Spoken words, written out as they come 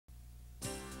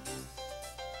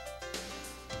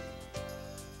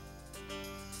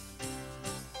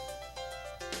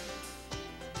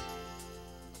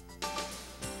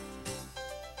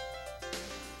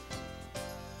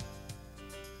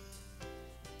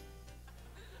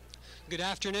Good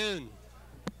afternoon.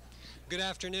 Good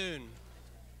afternoon.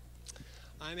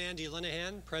 I'm Andy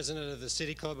Linehan, president of the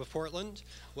City Club of Portland.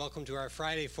 Welcome to our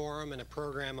Friday forum and a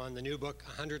program on the new book,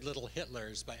 100 Little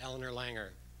Hitlers by Elinor Langer.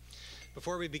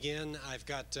 Before we begin, I've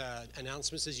got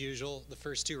announcements as usual. The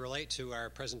first two relate to our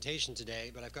presentation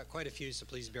today, but I've got quite a few, so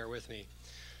please bear with me.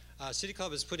 City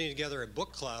Club is putting together a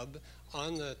book club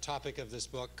on the topic of this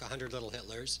book, 100 Little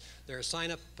Hitlers. There are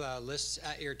sign-up lists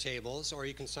at your tables, or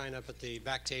you can sign up at the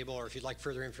back table, or if you'd like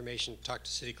further information, talk to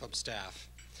City Club staff.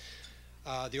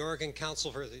 The Oregon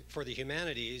Council for the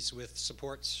Humanities, with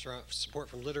support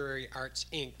from Literary Arts,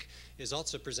 Inc., is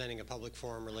also presenting a public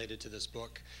forum related to this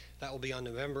book. That will be on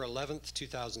November 11th,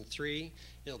 2003.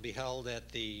 It'll be held at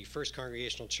the First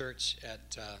Congregational Church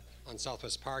on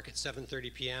Southwest Park at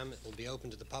 7:30 p.m. It will be open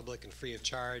to the public and free of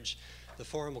charge. The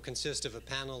forum will consist of a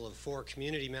panel of 4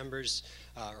 community members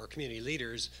or community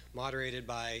leaders, moderated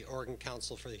by Oregon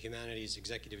Council for the Humanities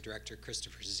Executive Director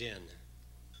Christopher Zinn.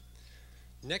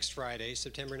 Next Friday,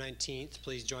 September 19th,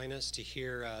 please join us to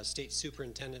hear State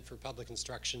Superintendent for Public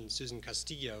Instruction, Susan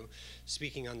Castillo,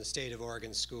 speaking on the state of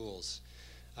Oregon schools.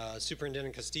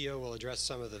 Superintendent Castillo will address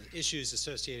some of the issues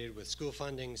associated with school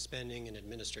funding, spending, and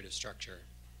administrative structure.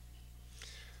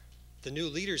 The New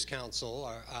Leaders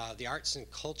Council, the Arts and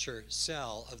Culture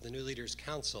cell of the New Leaders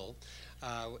Council,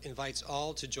 invites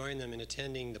all to join them in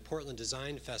attending the Portland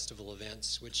Design Festival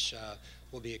events, which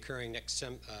will be occurring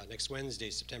next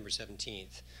Wednesday, September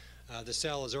 17th. The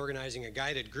cell is organizing a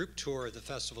guided group tour of the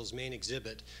festival's main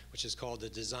exhibit, which is called the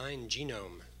Design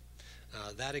Genome.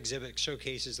 That exhibit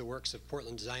showcases the works of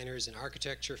Portland designers in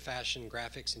architecture, fashion,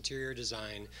 graphics, interior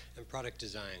design, and product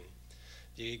design.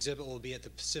 The exhibit will be at the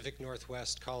Pacific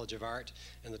Northwest College of Art,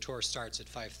 and the tour starts at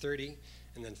 5:30.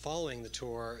 And then following the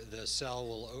tour, the cell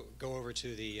will go over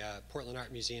to the Portland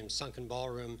Art Museum's Sunken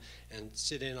Ballroom and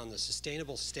sit in on the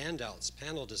Sustainable Standouts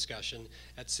panel discussion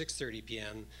at 6:30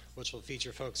 p.m., which will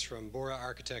feature folks from Bora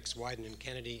Architects, Wyden &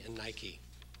 Kennedy, and Nike.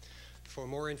 For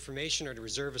more information or to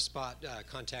reserve a spot,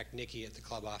 contact Nikki at the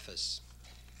club office.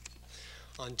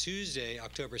 On Tuesday,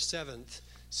 October 7th,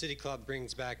 City Club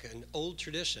brings back an old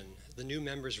tradition, the new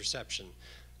members reception.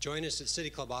 Join us at City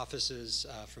Club offices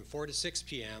from 4 to 6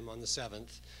 p.m. on the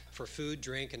 7th for food,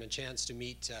 drink, and a chance to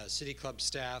meet City Club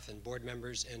staff and board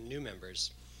members and new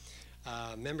members.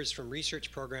 Members from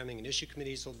research, programming, and issue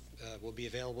committees will be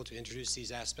available to introduce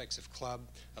these aspects of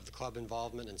the club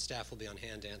involvement, and staff will be on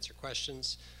hand to answer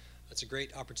questions. It's a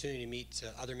great opportunity to meet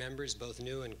other members, both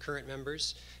new and current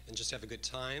members, and just have a good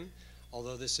time.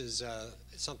 Although this is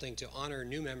something to honor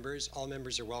new members, all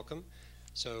members are welcome.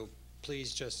 So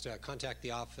please just contact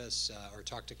the office or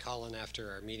talk to Colin after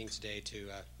our meeting today to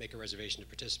make a reservation to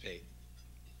participate.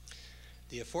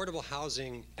 The Affordable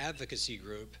Housing Advocacy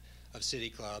Group of City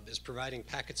Club is providing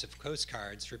packets of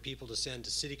postcards for people to send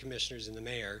to city commissioners and the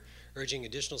mayor, urging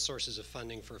additional sources of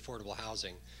funding for affordable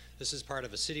housing. This is part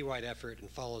of a citywide effort and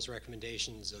follows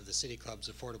recommendations of the City Club's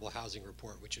Affordable Housing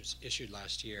Report, which was issued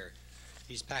last year.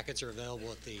 These packets are available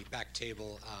at the back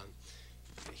table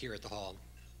here at the hall.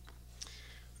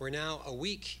 We're now a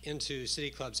week into City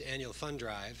Club's annual fund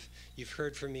drive. You've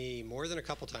heard from me more than a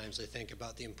couple times, I think,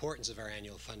 about the importance of our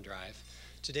annual fund drive.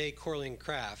 Today, Corleen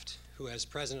Kraft, who as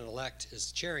president-elect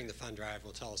is chairing the fund drive,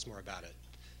 will tell us more about it.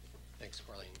 Thanks,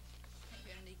 Corleen. Thank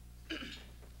you, Andy.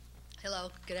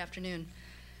 Hello, good afternoon.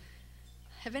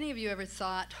 Have any of you ever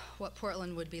thought what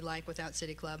Portland would be like without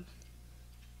City Club?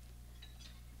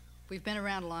 We've been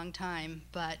around a long time,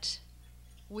 but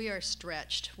we are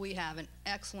stretched. We have an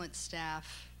excellent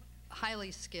staff,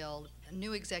 highly skilled, a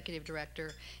new executive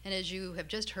director, and as you have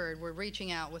just heard, we're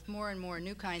reaching out with more and more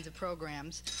new kinds of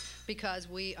programs because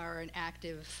we are an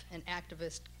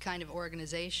activist kind of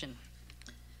organization.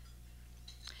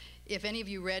 If any of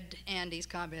you read Andy's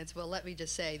comments, well, let me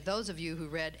just say, those of you who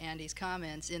read Andy's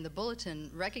comments in the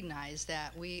bulletin recognize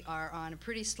that we are on a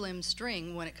pretty slim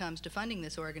string when it comes to funding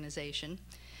this organization.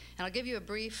 And I'll give you a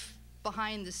brief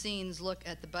behind-the-scenes look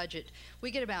at the budget.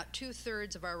 We get about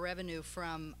 2/3 of our revenue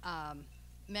from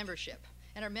membership.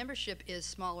 And our membership is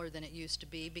smaller than it used to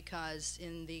be because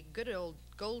in the good old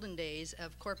golden days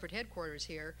of corporate headquarters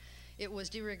here, it was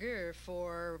de rigueur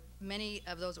for many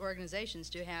of those organizations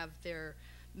to have their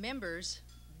members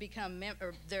become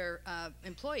their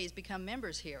employees become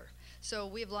members here. So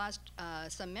we've lost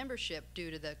some membership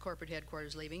due to the corporate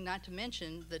headquarters leaving, not to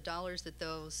mention the dollars that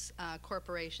those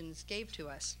corporations gave to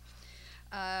us.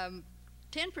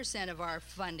 10% of our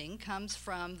funding comes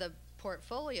from the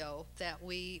portfolio that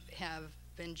we have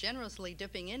been generously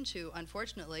dipping into.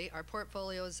 Unfortunately, our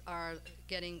portfolios are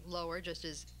getting lower, just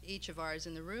as each of ours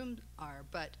in the room are,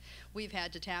 but we've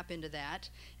had to tap into that,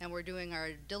 and we're doing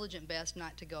our diligent best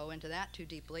not to go into that too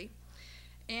deeply.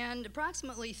 And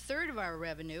approximately a third of our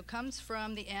revenue comes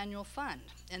from the annual fund,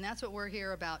 and that's what we're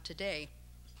here about today.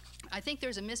 I think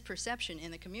there's a misperception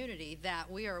in the community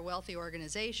that we are a wealthy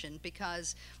organization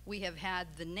because we have had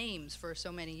the names for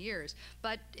so many years,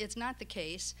 but it's not the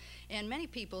case. And many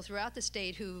people throughout the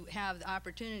state who have the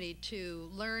opportunity to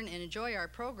learn and enjoy our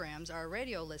programs are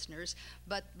radio listeners,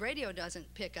 but radio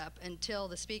doesn't pick up until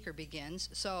the speaker begins,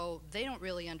 so they don't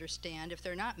really understand, if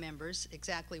they're not members,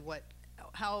 exactly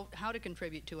how to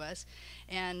contribute to us,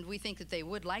 and we think that they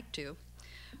would like to.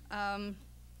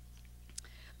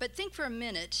 But think for a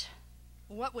minute,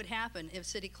 what would happen if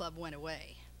City Club went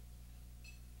away?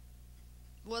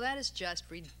 Well, that is just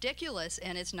ridiculous,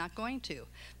 and it's not going to,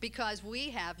 because we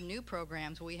have new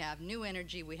programs, we have new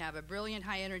energy, we have a brilliant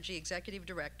high-energy executive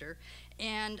director,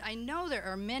 and I know there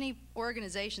are many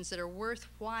organizations that are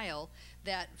worthwhile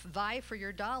that vie for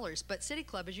your dollars, but City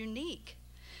Club is unique.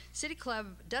 City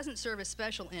Club doesn't serve a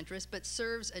special interest, but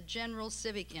serves a general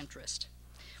civic interest.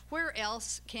 Where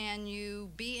else can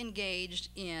you be engaged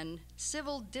in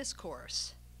civil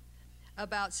discourse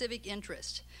about civic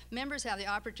interest? Members have the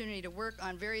opportunity to work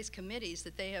on various committees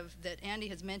that Andy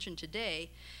has mentioned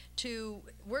today, to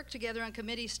work together on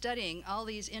committees studying all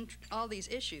these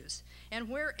issues. And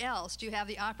where else do you have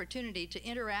the opportunity to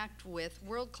interact with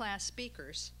world-class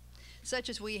speakers, such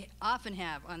as we often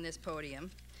have on this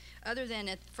podium, other than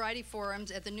at Friday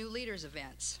forums at the New Leaders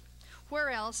events? Where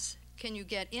else can you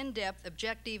get in-depth,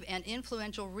 objective, and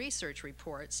influential research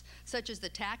reports, such as the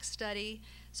tax study,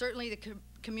 certainly the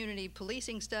community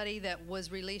policing study that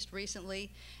was released recently,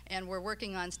 and we're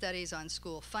working on studies on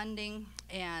school funding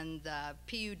and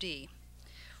PUD.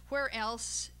 Where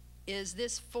else is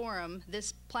this forum,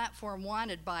 this platform,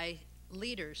 wanted by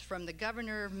leaders from the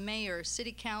governor, mayor,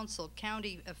 city council,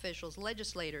 county officials,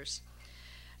 legislators,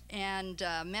 and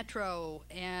Metro,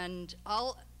 and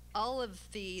all of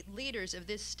the leaders of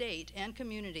this state and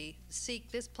community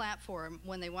seek this platform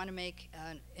when they want to make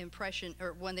an impression,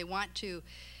 or when they want to,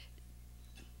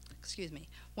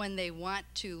 when they want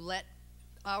to let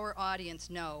our audience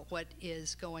know what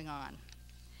is going on.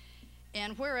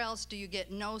 And where else do you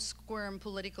get no squirm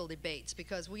political debates?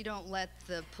 Because we don't let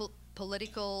the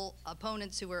political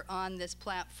opponents who are on this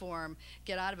platform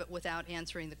get out of it without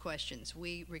answering the questions.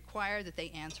 We require that they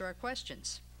answer our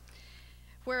questions.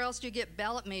 Where else do you get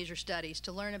ballot measure studies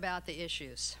to learn about the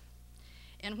issues?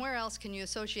 And where else can you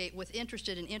associate with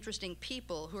interested and interesting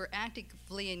people who are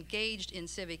actively engaged in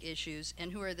civic issues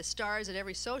and who are the stars at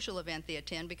every social event they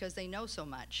attend because they know so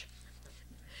much?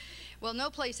 Well, no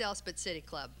place else but City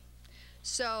Club.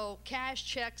 So cash,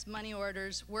 checks, money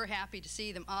orders, we're happy to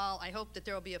see them all. I hope that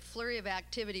there will be a flurry of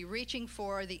activity reaching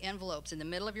for the envelopes in the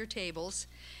middle of your tables.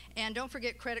 And don't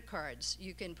forget credit cards.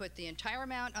 You can put the entire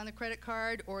amount on the credit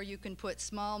card, or you can put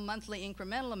small monthly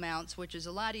incremental amounts, which is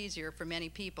a lot easier for many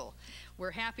people.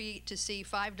 We're happy to see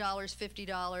 $5, $50,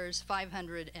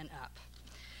 $500 and up.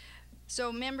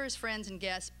 So members, friends, and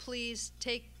guests, please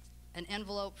take an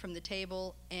envelope from the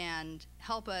table and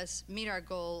help us meet our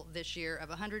goal this year of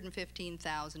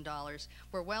 $115,000.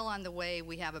 We're well on the way.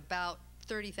 We have about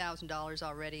 $30,000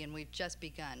 already, and we've just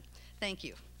begun. Thank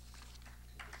you.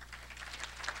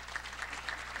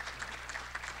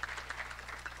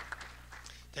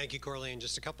 Thank you, Corleen.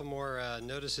 Just a couple more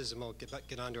notices and we'll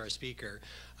get on to our speaker.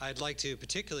 I'd like to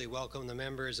particularly welcome the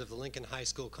members of the Lincoln High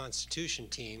School Constitution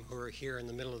team who are here in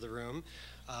the middle of the room.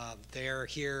 They're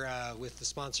here with the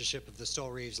sponsorship of the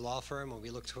Stoll Reeves Law Firm, and we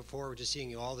look forward to seeing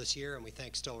you all this year, and we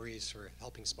thank Stoll Reeves for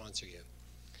helping sponsor you.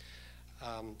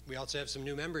 We also have some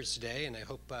new members today, and I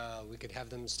hope we could have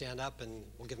them stand up, and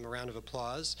we'll give them a round of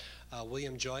applause.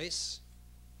 William Joyce,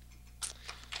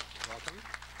 welcome.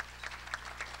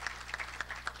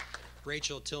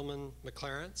 Rachel Tillman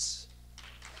McClarence.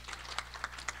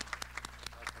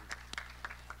 Welcome.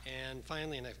 And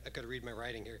finally, and I've got to read my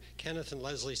writing here, Kenneth and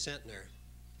Leslie Sentner. There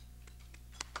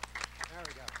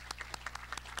we go.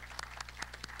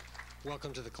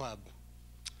 Welcome to the club.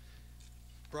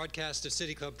 Broadcast of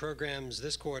City Club programs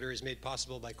this quarter is made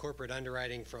possible by corporate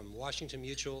underwriting from Washington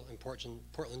Mutual and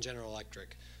Portland General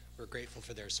Electric. We're grateful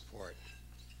for their support.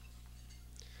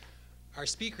 Our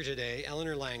speaker today,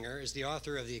 Elinor Langer, is the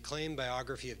author of the acclaimed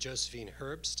biography of Josephine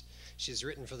Herbst. She has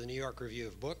written for the New York Review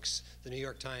of Books, the New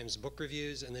York Times Book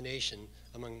Reviews, and The Nation,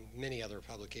 among many other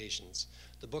publications.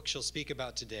 The book she'll speak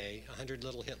about today, 100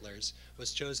 Little Hitlers,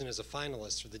 was chosen as a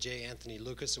finalist for the J. Anthony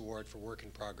Lukas Award for Work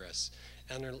in Progress.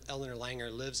 Elinor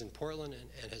Langer lives in Portland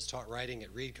and has taught writing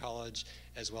at Reed College,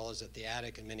 as well as at the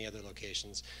Attic and many other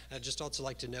locations. I'd just also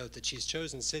like to note that she's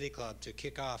chosen City Club to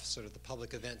kick off sort of the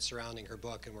public event surrounding her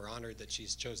book, and we're honored that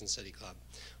she's chosen City Club.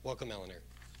 Welcome, Elinor.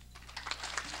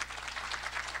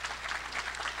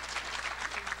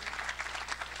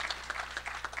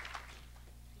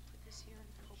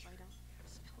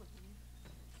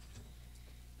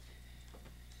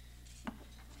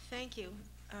 Thank you.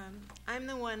 I'm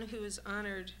the one who is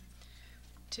honored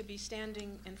to be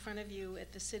standing in front of you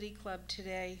at the City Club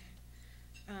today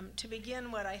to begin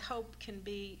what I hope can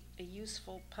be a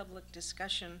useful public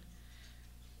discussion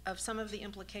of some of the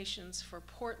implications for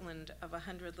Portland of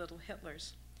 100 Little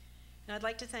Hitlers. And I'd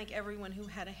like to thank everyone who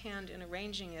had a hand in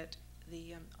arranging it,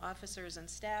 the officers and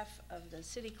staff of the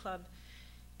City Club,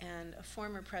 and a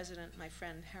former president, my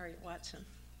friend Harriet Watson.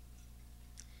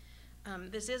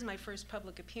 This is my first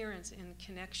public appearance in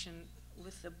connection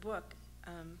with the book,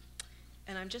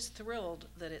 and I'm just thrilled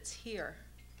that it's here.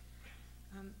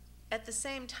 At the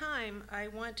same time, I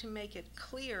want to make it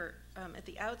clear at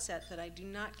the outset that I do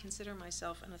not consider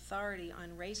myself an authority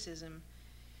on racism,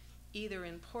 either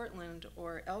in Portland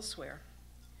or elsewhere.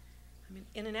 I mean,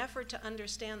 in an effort to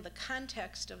understand the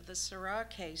context of the Seraw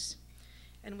case,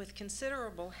 and with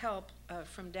considerable help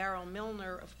from Darrell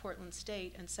Milner of Portland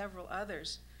State and several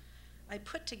others, I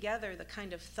put together the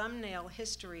kind of thumbnail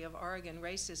history of Oregon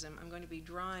racism I'm going to be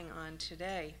drawing on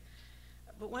today.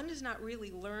 But one does not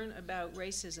really learn about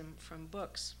racism from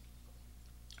books.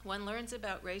 One learns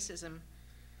about racism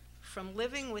from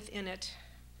living within it,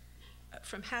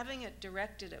 from having it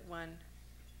directed at one,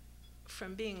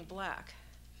 from being black.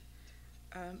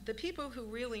 The people who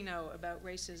really know about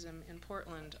racism in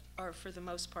Portland are, for the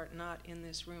most part, not in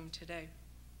this room today.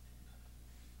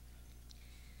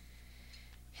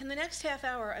 In the next half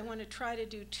hour, I want to try to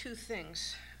do two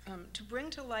things. To bring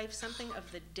to life something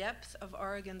of the depth of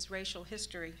Oregon's racial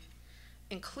history,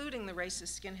 including the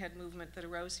racist skinhead movement that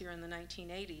arose here in the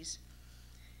 1980s,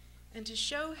 and to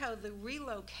show how the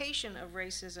relocation of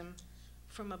racism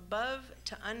from above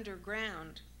to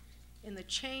underground in the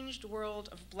changed world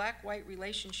of black-white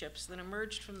relationships that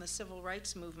emerged from the civil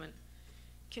rights movement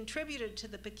contributed to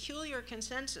the peculiar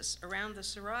consensus around the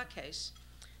Seraw case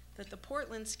that the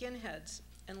Portland skinheads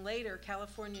and later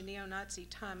California neo-Nazi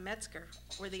Tom Metzger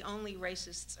were the only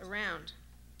racists around.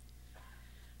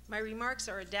 My remarks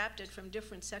are adapted from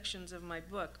different sections of my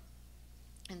book,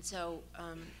 and so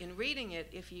in reading it,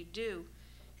 if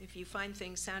you find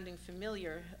things sounding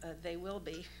familiar, they will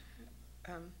be.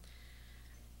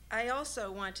 I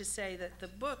also want to say that the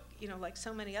book, like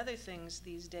so many other things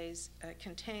these days,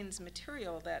 contains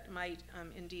material that might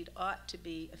indeed ought to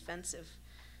be offensive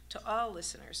to all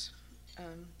listeners.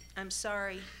 I'm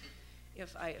sorry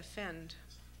if I offend.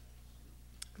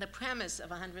 The premise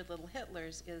of 100 Little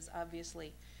Hitlers is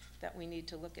obviously that we need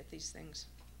to look at these things.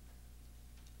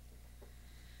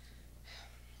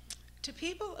 To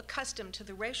people accustomed to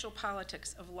the racial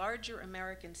politics of larger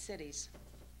American cities,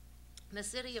 the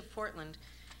city of Portland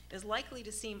is likely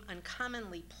to seem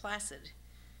uncommonly placid,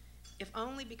 if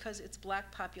only because its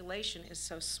black population is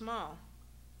so small.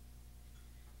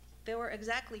 There were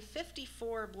exactly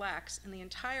 54 blacks in the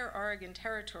entire Oregon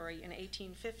Territory in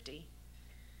 1850,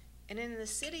 and in the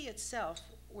city itself,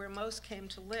 where most came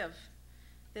to live,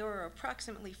 there were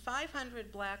approximately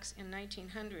 500 blacks in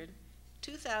 1900,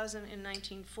 2,000 in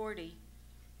 1940,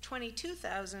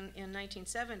 22,000 in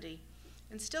 1970,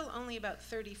 and still only about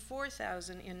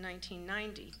 34,000 in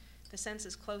 1990, the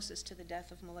census closest to the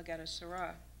death of Mulugeta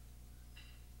Seraw.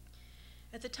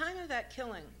 At the time of that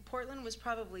killing, Portland was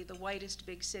probably the whitest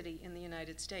big city in the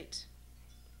United States.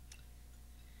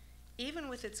 Even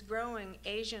with its growing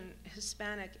Asian,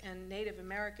 Hispanic, and Native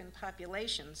American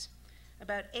populations,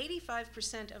 about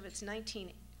 85% of its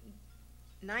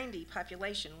 1990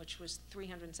 population, which was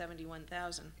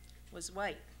 371,000, was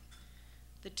white.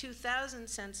 The 2000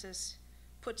 census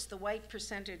puts the white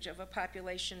percentage of a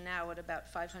population now at about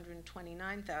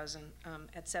 529,000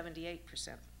 at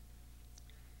 78%.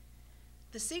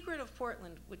 The secret of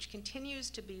Portland, which continues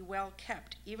to be well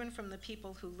kept, even from the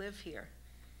people who live here,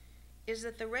 is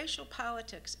that the racial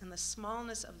politics and the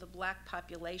smallness of the black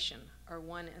population are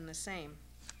one and the same.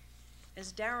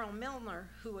 As Darrell Milner,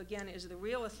 who again is the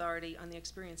real authority on the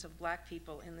experience of black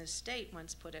people in this state,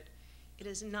 once put it, it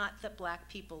is not that black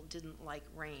people didn't like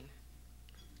rain.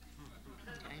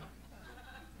 Okay.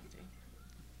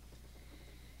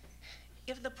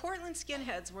 If the Portland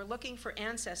skinheads were looking for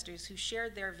ancestors who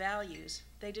shared their values,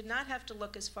 they did not have to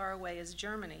look as far away as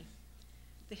Germany.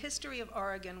 The history of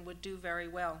Oregon would do very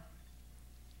well.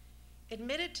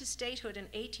 Admitted to statehood in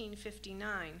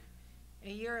 1859, a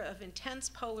year of intense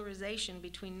polarization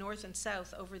between North and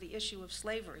South over the issue of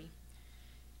slavery,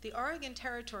 the Oregon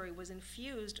Territory was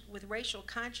infused with racial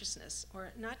consciousness,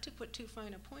 or not to put too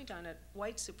fine a point on it,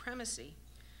 white supremacy,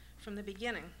 from the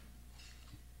beginning.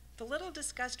 The little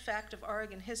discussed fact of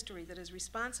Oregon history that is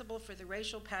responsible for the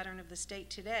racial pattern of the state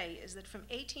today is that from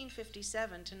 1857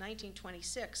 to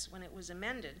 1926, when it was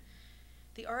amended,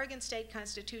 the Oregon State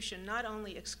Constitution not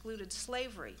only excluded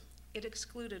slavery, it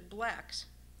excluded blacks.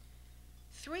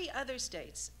 3 other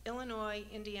states, Illinois,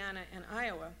 Indiana, and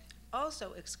Iowa,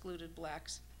 also excluded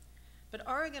blacks, but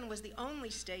Oregon was the only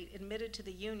state admitted to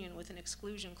the Union with an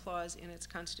exclusion clause in its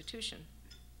Constitution.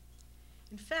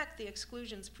 In fact, the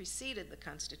exclusions preceded the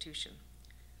Constitution.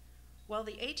 While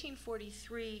the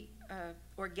 1843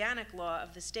 organic law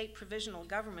of the state provisional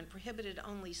government prohibited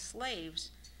only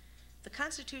slaves, the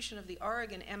Constitution of the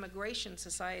Oregon Emigration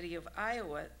Society of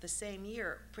Iowa the same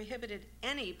year prohibited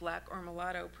any black or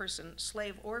mulatto person,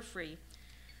 slave or free,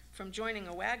 from joining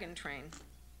a wagon train.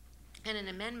 And an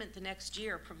amendment the next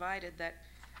year provided that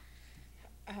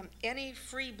any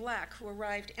free black who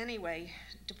arrived anyway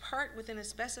depart within a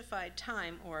specified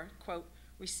time or, quote,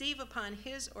 receive upon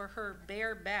his or her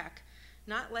bare back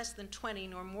not less than 20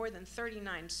 nor more than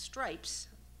 39 stripes,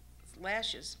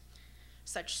 lashes,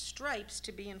 such stripes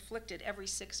to be inflicted every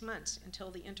 6 months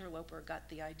until the interloper got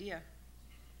the idea.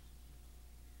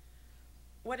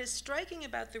 What is striking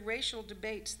about the racial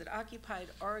debates that occupied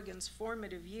Oregon's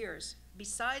formative years,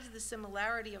 besides the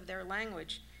similarity of their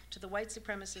language to the white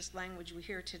supremacist language we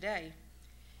hear today,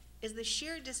 is the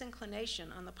sheer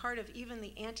disinclination on the part of even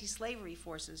the anti-slavery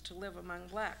forces to live among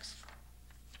blacks.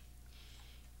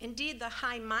 Indeed, the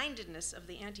high-mindedness of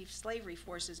the anti-slavery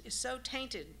forces is so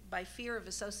tainted by fear of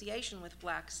association with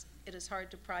blacks, it is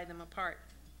hard to pry them apart.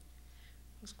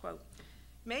 This quote,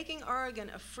 making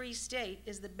Oregon a free state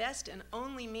is the best and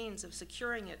only means of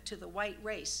securing it to the white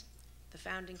race, the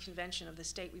founding convention of the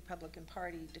State Republican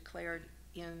Party declared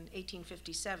in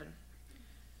 1857.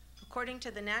 According to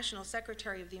the National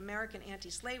Secretary of the American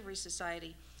Anti-Slavery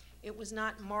Society, it was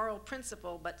not moral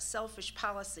principle but selfish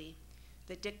policy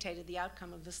that dictated the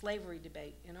outcome of the slavery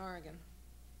debate in Oregon.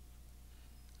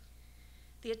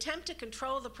 The attempt to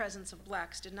control the presence of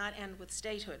blacks did not end with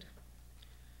statehood.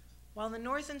 While the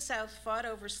North and South fought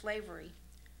over slavery,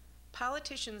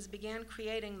 politicians began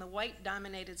creating the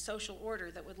white-dominated social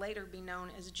order that would later be known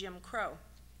as Jim Crow.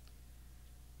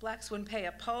 Blacks would pay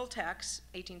a poll tax,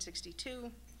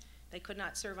 1862. They could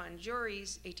not serve on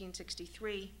juries,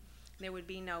 1863. There would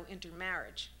be no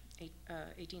intermarriage,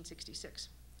 1866.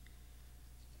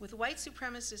 With white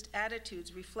supremacist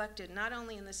attitudes reflected not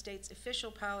only in the state's official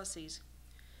policies,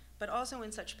 but also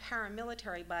in such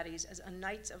paramilitary bodies as a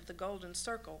Knights of the Golden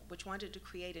Circle, which wanted to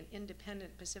create an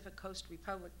independent Pacific Coast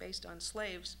republic based on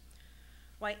slaves,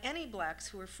 why any blacks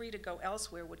who were free to go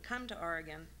elsewhere would come to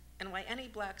Oregon, and why any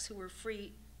blacks who were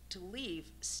free to leave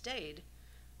stayed,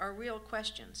 are real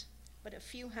questions, but a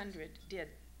few hundred did.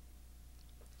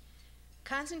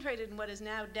 Concentrated in what is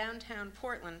now downtown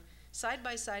Portland, side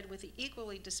by side with the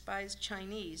equally despised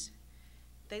Chinese,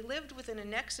 they lived within a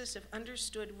nexus of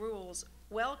understood rules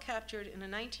well captured in a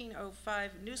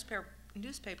 1905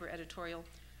 newspaper editorial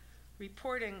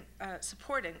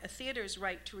supporting a theater's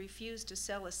right to refuse to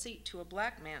sell a seat to a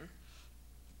black man.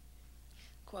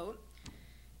 Quote,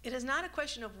 it is not a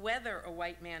question of whether a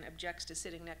white man objects to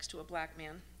sitting next to a black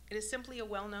man. It is simply a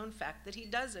well-known fact that he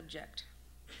does object.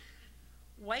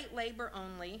 White labor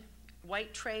only,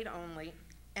 white trade only,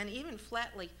 and even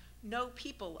flatly, no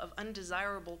people of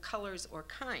undesirable colors or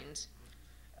kinds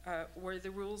were the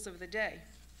rules of the day.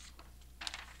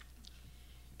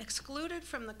 Excluded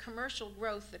from the commercial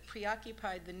growth that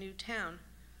preoccupied the new town,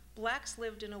 blacks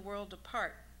lived in a world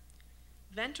apart,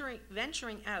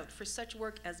 venturing out for such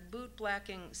work as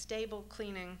boot-blacking, stable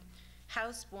cleaning,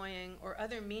 houseboying, or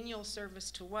other menial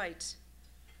service to whites,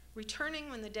 returning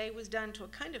when the day was done to a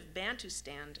kind of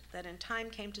Bantustan that in time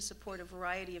came to support a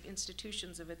variety of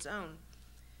institutions of its own,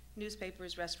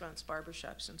 newspapers, restaurants,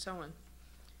 barbershops, and so on.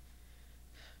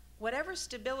 Whatever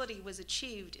stability was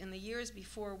achieved in the years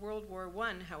before World War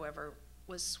I, however,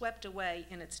 was swept away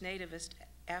in its nativist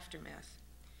aftermath.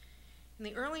 In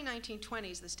the early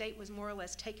 1920s, the state was more or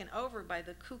less taken over by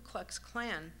the Ku Klux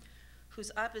Klan,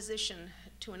 whose opposition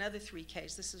to another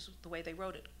 3Ks, this is the way they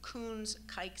wrote it, Coons,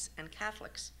 Kikes, and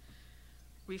Catholics,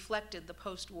 reflected the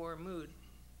post-war mood.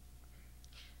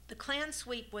 The Klan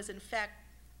sweep was in fact,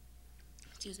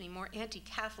 more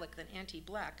anti-Catholic than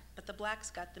anti-black, but the blacks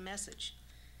got the message.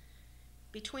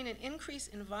 Between an increase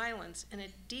in violence and a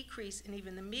decrease in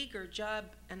even the meager job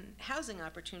and housing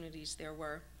opportunities there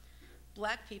were,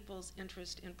 black people's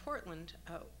interest in Portland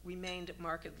remained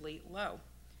markedly low.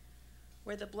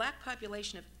 Where the black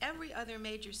population of every other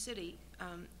major city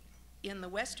in the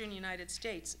western United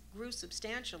States grew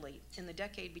substantially in the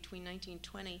decade between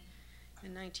 1920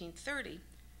 and 1930,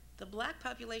 the black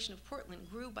population of Portland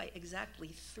grew by exactly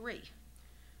 3,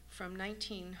 from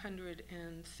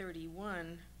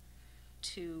 1931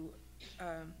 to,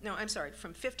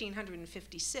 from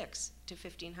 1556 to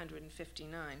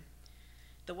 1559.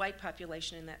 The white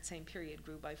population in that same period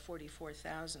grew by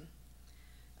 44,000.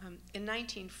 In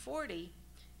 1940,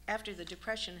 after the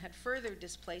Depression had further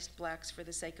displaced blacks for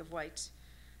the sake of whites,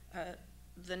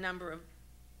 the number of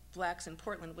blacks in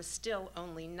Portland was still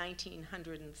only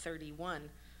 1,931,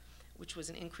 which was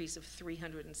an increase of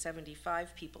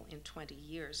 375 people in 20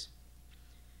 years.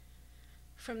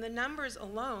 From the numbers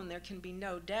alone, there can be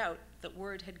no doubt that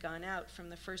word had gone out from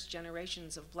the first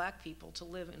generations of black people to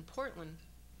live in Portland.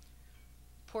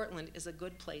 Portland is a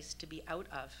good place to be out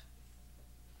of.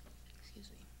 Excuse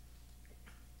me.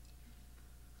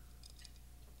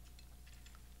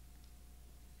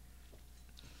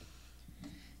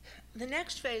 The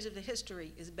next phase of the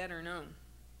history is better known.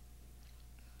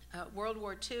 World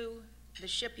War II, the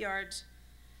shipyards,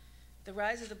 the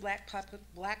rise of the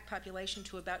black population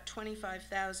to about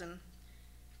 25,000,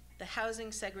 the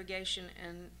housing segregation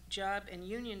and job and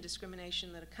union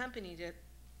discrimination that accompanied it,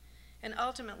 and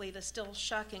ultimately the still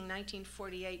shocking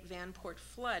 1948 Vanport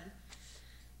flood,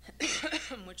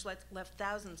 which left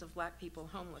thousands of black people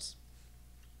homeless.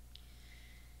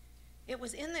 It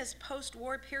was in this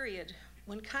post-war period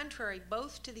when, contrary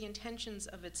both to the intentions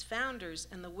of its founders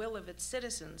and the will of its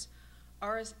citizens,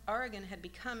 Oregon had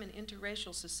become an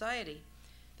interracial society,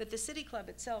 that the City Club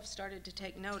itself started to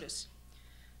take notice,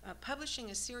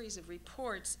 publishing a series of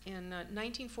reports in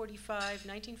 1945,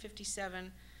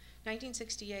 1957,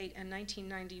 1968, and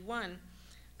 1991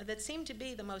 that seemed to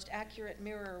be the most accurate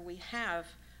mirror we have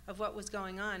of what was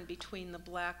going on between the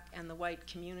black and the white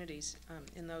communities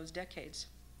in those decades.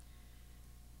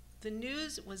 The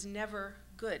news was never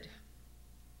good.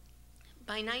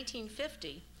 By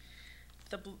 1950,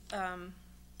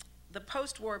 the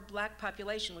post-war black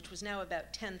population, which was now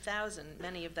about 10,000,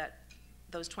 many of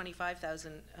those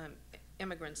 25,000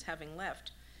 immigrants having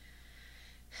left,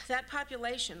 that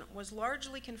population was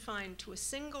largely confined to a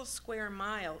single square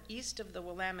mile east of the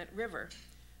Willamette River,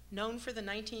 known for the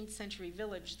 19th century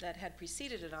village that had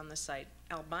preceded it on the site,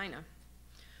 Albina,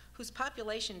 whose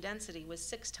population density was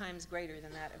 6 times greater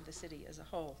than that of the city as a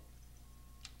whole.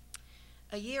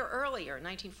 A year earlier,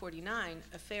 1949,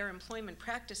 a Fair Employment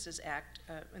Practices Act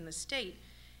in the state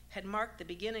had marked the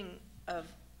beginning of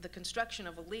the construction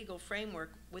of a legal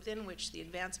framework within which the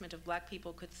advancement of black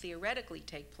people could theoretically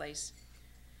take place,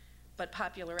 but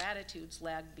popular attitudes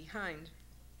lagged behind.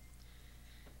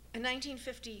 A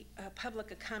 1950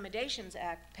 Public Accommodations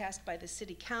Act passed by the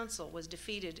City Council was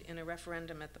defeated in a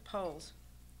referendum at the polls.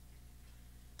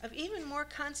 Of even more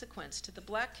consequence to the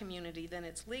black community than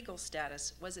its legal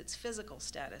status was its physical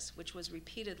status, which was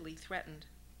repeatedly threatened.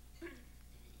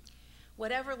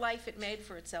 Whatever life it made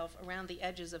for itself around the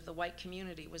edges of the white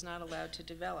community was not allowed to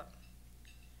develop.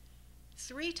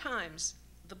 3 times,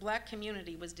 the black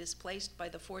community was displaced by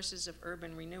the forces of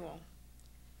urban renewal.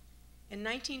 In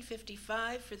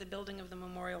 1955, for the building of the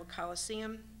Memorial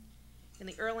Coliseum, in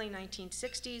the early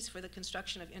 1960s for the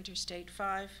construction of Interstate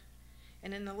 5,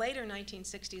 and in the later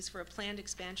 1960s for a planned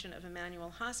expansion of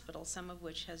Emmanuel Hospital, some of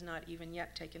which has not even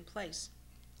yet taken place.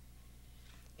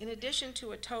 In addition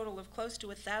to a total of close to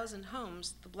 1,000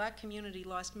 homes, the black community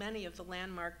lost many of the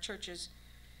landmark churches,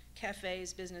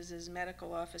 cafes, businesses,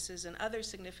 medical offices, and other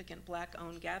significant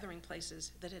black-owned gathering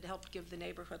places that had helped give the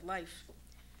neighborhood life.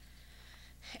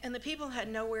 And the people had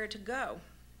nowhere to go.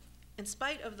 In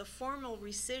spite of the formal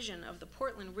rescission of the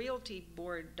Portland Realty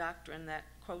Board doctrine that,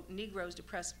 quote, Negroes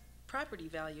depress property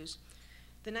values,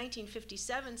 the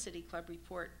 1957 City Club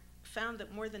report found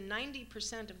that more than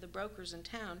 90% of the brokers in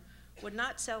town would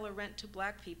not sell or rent to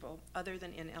black people other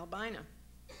than in Albina.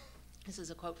 This is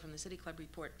a quote from the City Club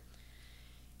report.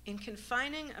 In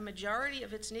confining a majority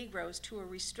of its Negroes to a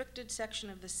restricted section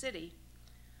of the city,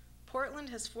 Portland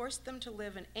has forced them to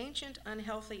live in ancient,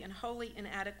 unhealthy, and wholly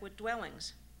inadequate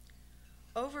dwellings.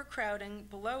 Overcrowding,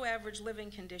 below-average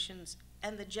living conditions,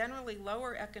 and the generally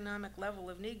lower economic level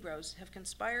of Negroes have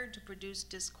conspired to produce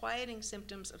disquieting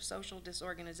symptoms of social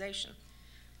disorganization,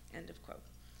 end of quote.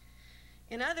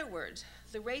 In other words,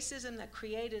 the racism that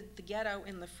created the ghetto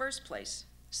in the first place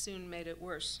soon made it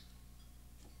worse.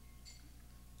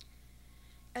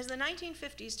 As the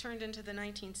 1950s turned into the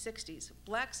 1960s,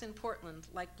 blacks in Portland,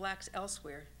 like blacks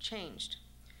elsewhere, changed.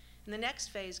 And the next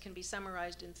phase can be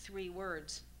summarized in 3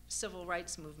 words: civil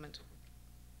rights movement.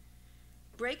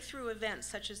 Breakthrough events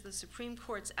such as the Supreme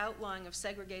Court's outlawing of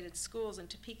segregated schools in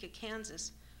Topeka,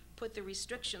 Kansas, put the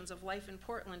restrictions of life in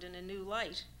Portland in a new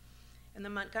light, and the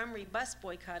Montgomery bus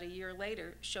boycott a year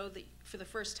later showed that, for the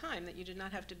first time, that you did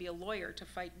not have to be a lawyer to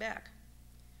fight back.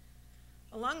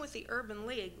 Along with the Urban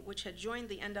League, which had joined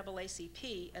the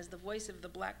NAACP as the voice of the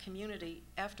black community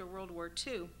after World War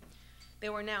II,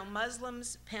 there were now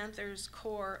Muslims, Panthers,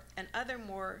 CORE, and other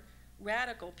more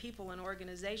radical people and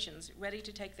organizations ready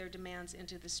to take their demands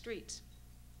into the streets.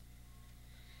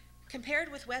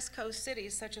 Compared with West Coast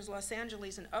cities such as Los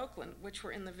Angeles and Oakland, which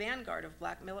were in the vanguard of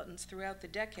black militants throughout the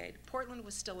decade, Portland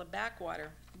was still a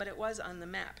backwater, but it was on the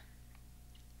map.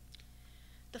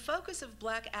 The focus of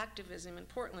black activism in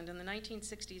Portland in the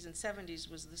 1960s and 70s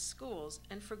was the schools,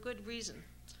 and for good reason.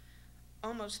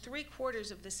 Almost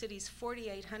 3/4 of the city's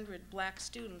 4,800 black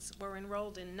students were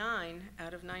enrolled in 9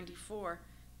 out of 94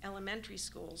 elementary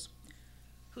schools,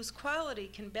 whose quality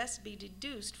can best be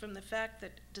deduced from the fact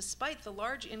that despite the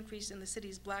large increase in the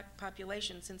city's black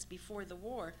population since before the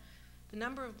war, the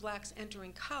number of blacks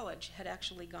entering college had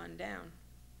actually gone down.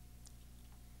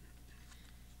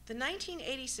 The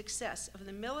 1980 success of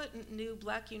the militant new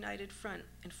Black United Front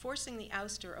in forcing the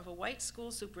ouster of a white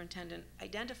school superintendent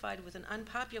identified with an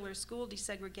unpopular school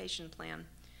desegregation plan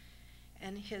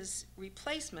and his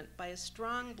replacement by a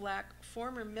strong black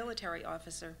former military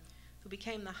officer who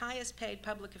became the highest paid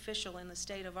public official in the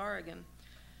state of Oregon,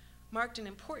 marked an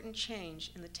important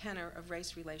change in the tenor of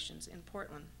race relations in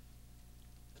Portland.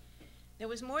 There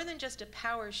was more than just a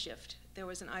power shift, there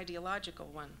was an ideological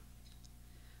one.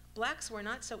 Blacks were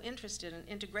not so interested in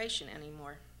integration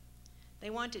anymore. They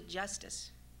wanted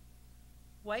justice.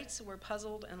 Whites were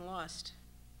puzzled and lost.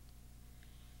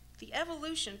 The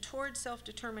evolution toward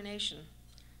self-determination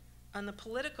on the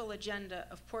political agenda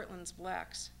of Portland's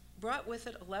blacks brought with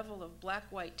it a level of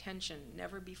black-white tension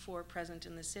never before present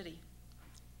in the city.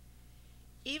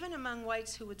 Even among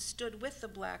whites who had stood with the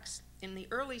blacks in the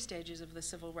early stages of the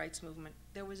civil rights movement,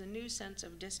 there was a new sense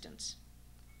of distance.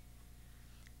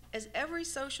 As every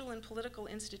social and political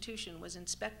institution was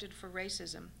inspected for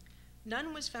racism,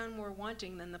 none was found more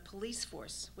wanting than the police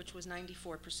force, which was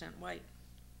 94% white.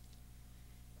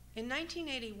 In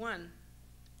 1981,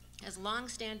 as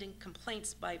long-standing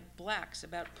complaints by blacks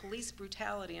about police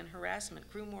brutality and harassment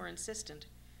grew more insistent,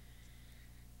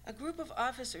 a group of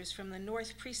officers from the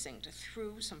North Precinct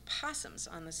threw some possums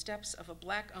on the steps of a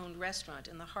black-owned restaurant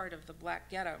in the heart of the black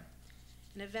ghetto,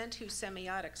 an event whose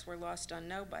semiotics were lost on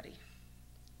nobody.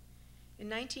 In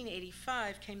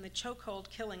 1985 came the chokehold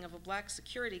killing of a black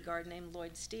security guard named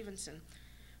Lloyd Stevenson,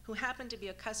 who happened to be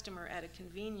a customer at a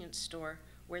convenience store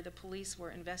where the police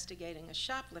were investigating a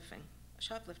shoplifting.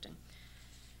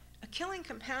 A killing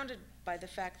compounded by the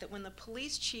fact that when the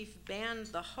police chief banned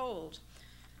the hold,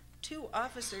 2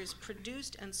 officers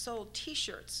produced and sold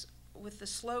T-shirts with the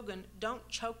slogan, "Don't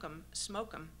choke 'em,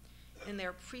 smoke 'em," in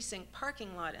their precinct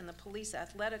parking lot in the police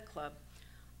athletic club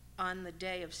on the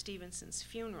day of Stevenson's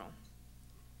funeral.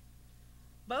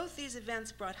 Both these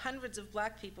events brought hundreds of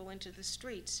black people into the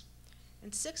streets,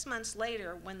 and 6 months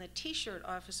later, when the T-shirt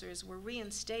officers were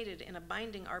reinstated in a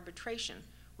binding arbitration,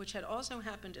 which had also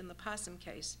happened in the Possum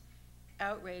case,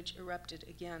 outrage erupted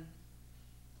again.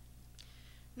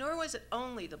 Nor was it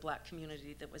only the black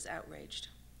community that was outraged.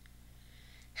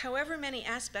 However many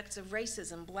aspects of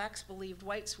racism blacks believed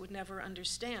whites would never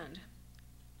understand,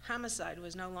 homicide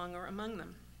was no longer among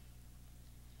them.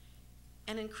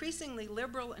 An increasingly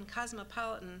liberal and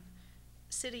cosmopolitan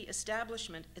city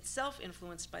establishment, itself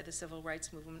influenced by the civil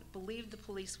rights movement, believed the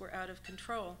police were out of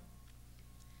control.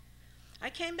 "I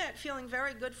came back feeling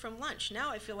very good from lunch. Now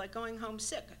I feel like going home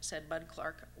sick," said Bud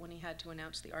Clark when he had to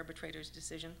announce the arbitrator's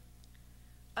decision.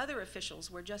 Other officials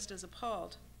were just as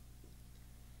appalled.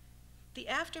 The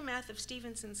aftermath of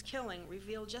Stevenson's killing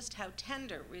revealed just how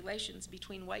tender relations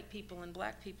between white people and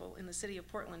black people in the city of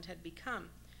Portland had become,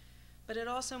 but it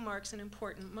also marks an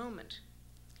important moment.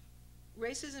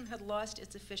 Racism had lost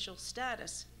its official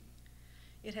status.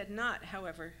 It had not,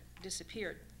 however,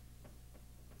 disappeared.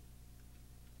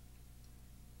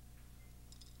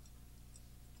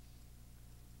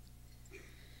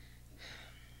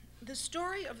 The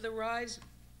story of the rise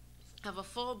of a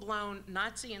full-blown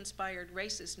Nazi-inspired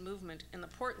racist movement in the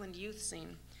Portland youth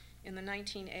scene in the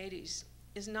 1980s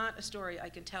is not a story I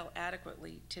can tell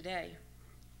adequately today.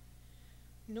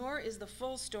 Nor is the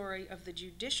full story of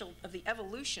the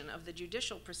evolution of the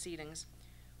judicial proceedings,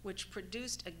 which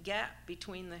produced a gap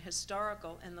between the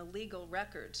historical and the legal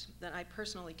records that I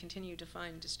personally continue to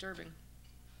find disturbing.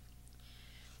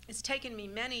 It's taken me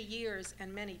many years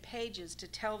and many pages to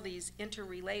tell these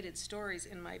interrelated stories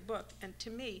in my book, and to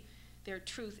me, their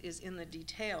truth is in the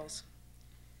details.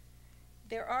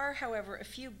 There are, however, a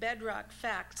few bedrock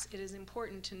facts it is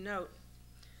important to note,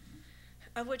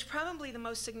 of which probably the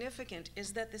most significant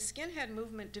is that the skinhead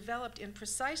movement developed in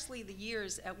precisely the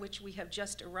years at which we have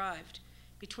just arrived,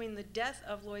 between the death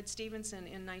of Lloyd Stevenson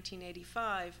in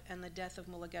 1985 and the death of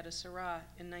Mulugeta Seraw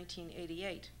in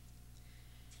 1988.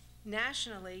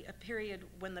 Nationally, a period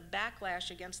when the backlash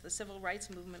against the civil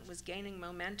rights movement was gaining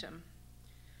momentum,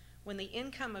 when the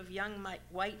income of young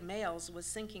white males was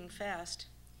sinking fast,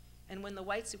 and when the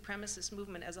white supremacist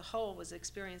movement as a whole was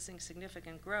experiencing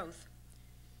significant growth.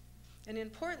 And in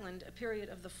Portland, a period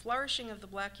of the flourishing of the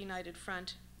Black United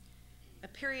Front, a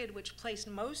period which placed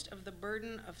most of the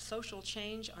burden of social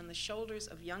change on the shoulders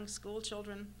of young school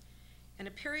children, and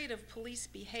a period of police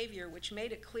behavior which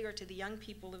made it clear to the young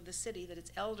people of the city that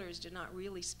its elders did not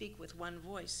really speak with one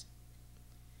voice.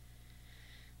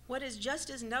 What is just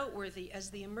as noteworthy as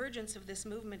the emergence of this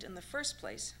movement in the first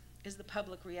place is the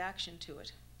public reaction to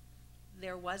it.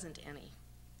 There wasn't any.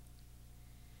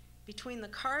 Between the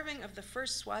carving of the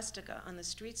first swastika on the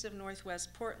streets of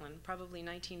Northwest Portland, probably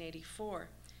 1984,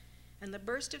 and the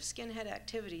burst of skinhead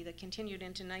activity that continued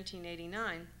into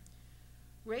 1989,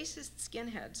 racist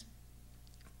skinheads,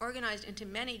 organized into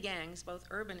many gangs, both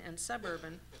urban and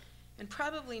suburban, and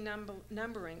probably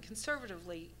numbering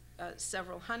conservatively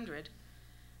several hundred,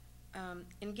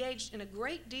 engaged in a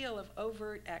great deal of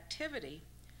overt activity,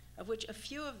 of which a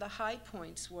few of the high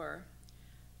points were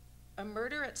a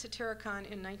murder at Satyricon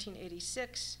in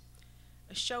 1986,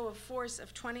 a show of force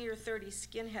of 20 or 30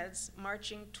 skinheads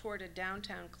marching toward a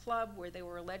downtown club where they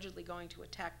were allegedly going to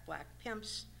attack black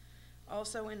pimps,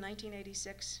 also in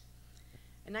 1986,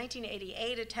 a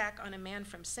 1988 attack on a man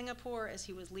from Singapore as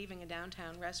he was leaving a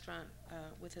downtown restaurant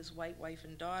with his white wife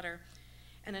and daughter,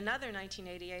 and another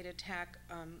 1988 attack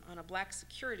on a black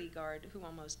security guard who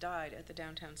almost died at the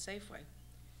downtown Safeway.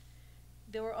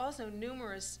 There were also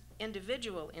numerous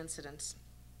individual incidents,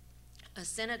 a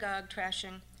synagogue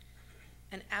trashing,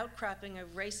 an outcropping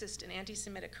of racist and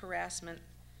anti-Semitic harassment,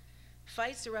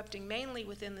 fights erupting mainly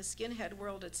within the skinhead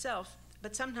world itself,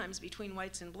 but sometimes between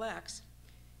whites and blacks,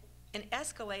 an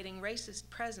escalating racist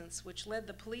presence which led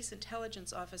the police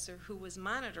intelligence officer who was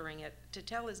monitoring it to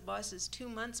tell his bosses 2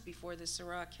 months before the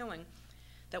Seraw killing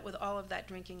that with all of that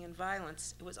drinking and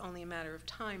violence, it was only a matter of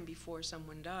time before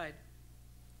someone died.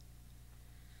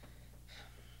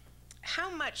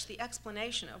 How much the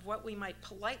explanation of what we might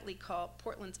politely call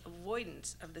Portland's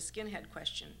avoidance of the skinhead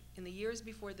question in the years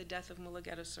before the death of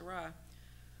Mulugeta Seraw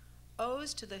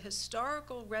owes to the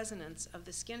historical resonance of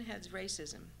the skinheads'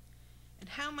 racism, and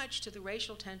how much to the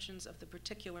racial tensions of the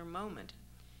particular moment,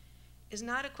 is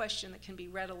not a question that can be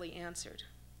readily answered.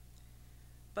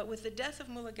 But with the death of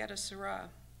Mulugeta Seraw,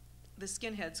 the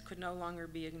skinheads could no longer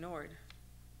be ignored.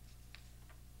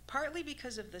 Partly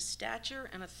because of the stature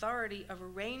and authority of a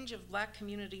range of black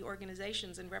community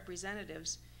organizations and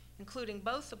representatives, including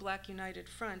both the Black United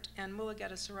Front and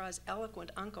Mulugeta Seraw's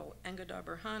eloquent uncle, Engadar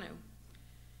Berhanu,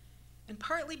 and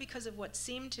partly because of what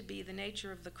seemed to be the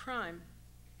nature of the crime,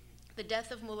 the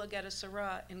death of Mulugeta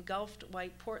Seraw engulfed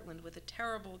white Portland with a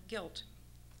terrible guilt.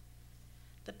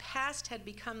 The past had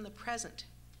become the present,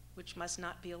 which must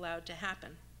not be allowed to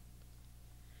happen.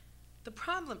 The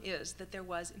problem is that there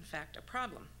was, in fact, a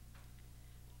problem.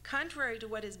 Contrary to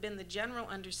what has been the general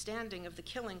understanding of the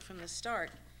killing from the start,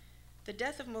 the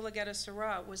death of Mulugeta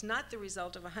Seraw was not the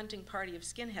result of a hunting party of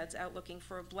skinheads out looking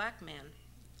for a black man.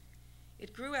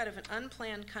 It grew out of an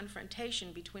unplanned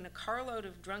confrontation between a carload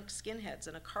of drunk skinheads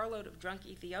and a carload of drunk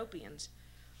Ethiopians,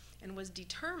 and was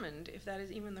determined, if that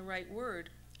is even the right word,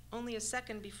 only a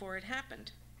second before it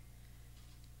happened.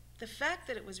 The fact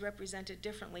that it was represented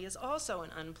differently is also an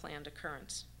unplanned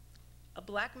occurrence. A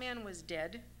black man was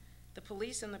dead. The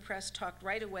police and the press talked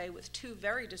right away with 2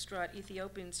 very distraught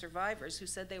Ethiopian survivors who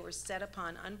said they were set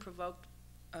upon unprovoked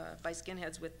by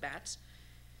skinheads with bats.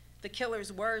 The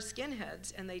killers were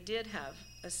skinheads, and they did have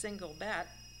a single bat.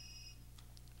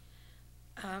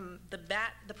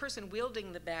 The person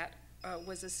wielding the bat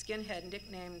was a skinhead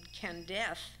nicknamed Ken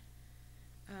Death.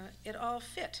 It all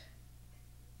fit.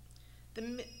 I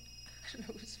don't know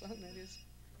whose phone that is.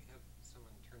 We have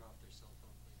someone turn off their cell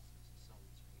phone,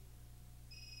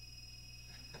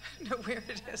 please. I don't know where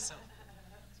it is.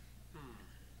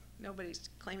 Nobody's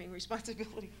claiming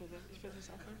responsibility for the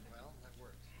cell phone. Well, that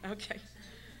worked. Okay.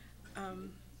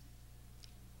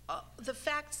 The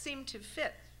facts seem to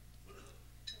fit.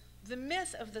 The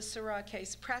myth of the Seraw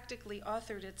case practically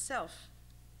authored itself.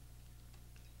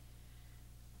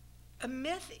 A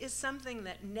myth is something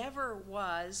that never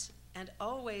was and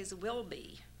always will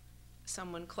be,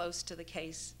 someone close to the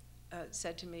case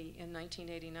said to me in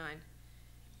 1989,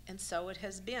 and so it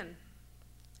has been.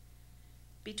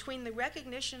 Between the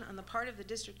recognition on the part of the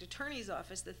district attorney's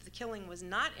office that the killing was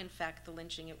not in fact the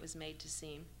lynching it was made to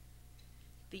seem,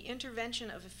 the intervention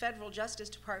of a federal justice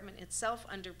department itself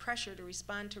under pressure to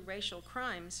respond to racial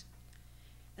crimes,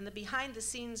 and the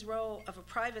behind-the-scenes role of a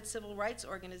private civil rights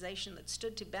organization that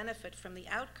stood to benefit from the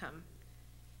outcome,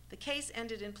 the case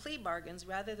ended in plea bargains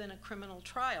rather than a criminal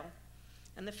trial,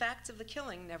 and the facts of the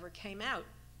killing never came out.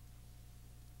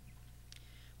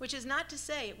 which is not to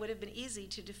say it would have been easy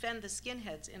to defend the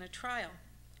skinheads in a trial.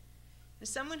 As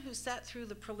someone who sat through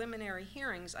the preliminary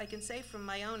hearings, I can say from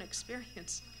my own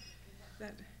experience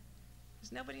that,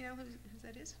 does nobody know who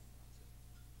that is?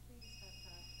 We're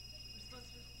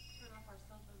supposed to turn off our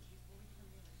cell phones before we come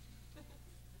in.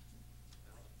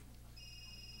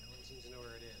 No one seems to know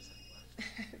where it is.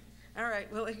 All right,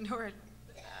 we'll ignore it.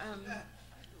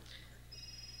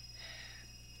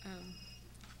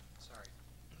 Sorry.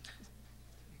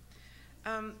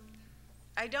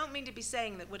 I don't mean to be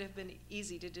saying that would have been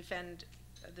easy to defend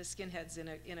the skinheads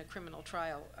in a criminal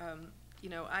trial. You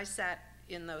know, I sat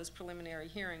in those preliminary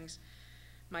hearings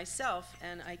myself,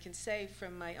 and I can say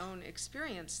from my own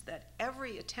experience that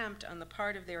every attempt on the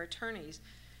part of their attorneys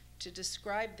to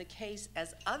describe the case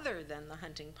as other than the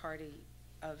hunting party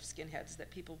of skinheads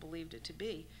that people believed it to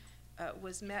be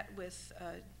was met with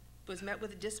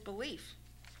disbelief.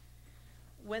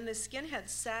 When the skinheads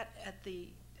sat at the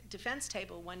defense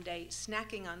table one day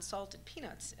snacking on salted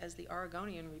peanuts, as the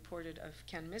Oregonian reported of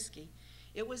Ken Miskey,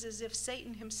 it was as if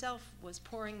Satan himself was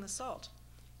pouring the salt,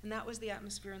 and that was the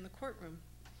atmosphere in the courtroom.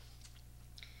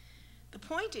 The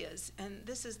point is, and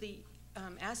this is the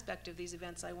aspect of these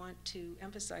events I want to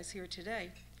emphasize here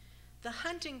today, the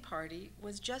hunting party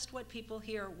was just what people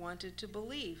here wanted to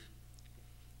believe.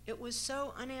 It was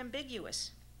so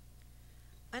unambiguous.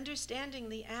 Understanding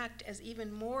the act as even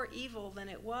more evil than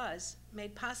it was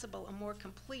made possible a more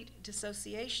complete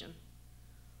dissociation.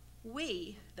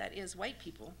 We, that is white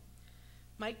people,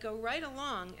 might go right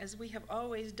along as we have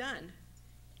always done,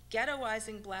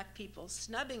 ghettoizing black people,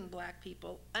 snubbing black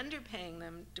people, underpaying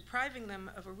them, depriving them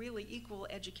of a really equal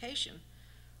education.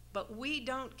 But we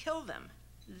don't kill them.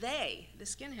 They, the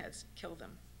skinheads, kill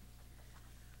them.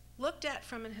 Looked at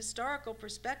from an historical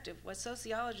perspective, what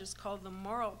sociologists call the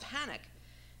moral panic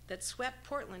that swept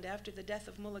Portland after the death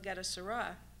of Mulugeta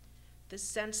Seraw, this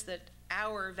sense that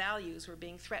our values were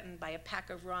being threatened by a pack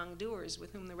of wrongdoers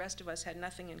with whom the rest of us had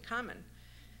nothing in common.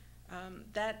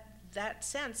 That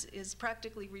sense is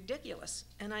practically ridiculous,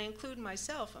 and I include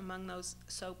myself among those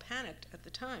so panicked at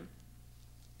the time.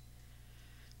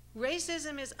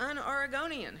 Racism is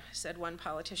un-Oregonian, said one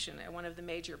politician at one of the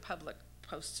major public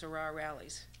post-Seraw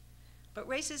rallies. But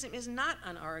racism is not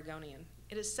un-Oregonian.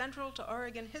 It is central to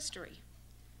Oregon history.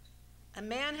 A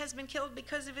man has been killed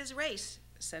because of his race,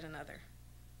 said another.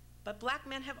 But black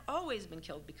men have always been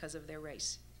killed because of their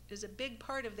race. It is a big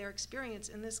part of their experience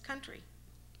in this country.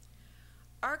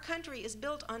 Our country is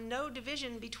built on no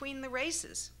division between the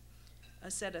races,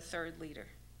 said a third leader.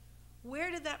 Where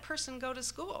did that person go to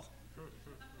school?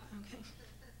 Okay.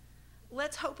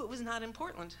 Let's hope it was not in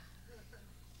Portland.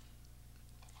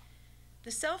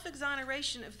 The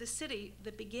self-exoneration of the city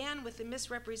that began with the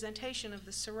misrepresentation of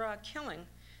the Seraw killing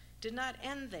did not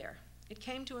end there. It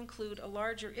came to include a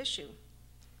larger issue.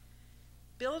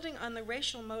 Building on the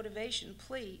racial motivation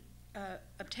plea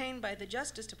obtained by the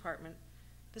Justice Department,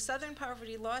 the Southern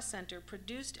Poverty Law Center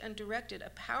produced and directed a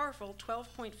powerful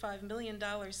 $12.5 million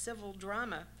civil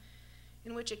drama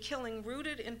in which a killing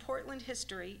rooted in Portland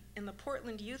history, in the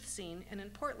Portland youth scene, and in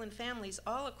Portland families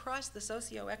all across the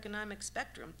socioeconomic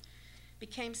spectrum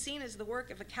became seen as the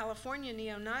work of a California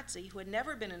neo-Nazi who had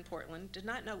never been in Portland, did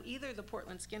not know either the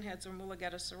Portland skinheads or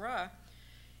Mulugeta Seraw,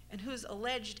 and whose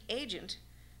alleged agent,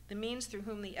 the means through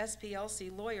whom the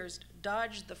SPLC lawyers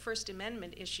dodged the First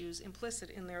Amendment issues implicit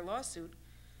in their lawsuit,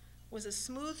 was a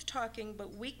smooth-talking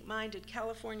but weak-minded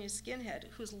California skinhead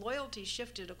whose loyalty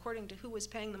shifted according to who was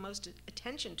paying the most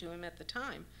attention to him at the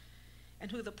time, and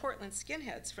who the Portland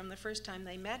skinheads, from the first time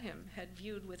they met him, had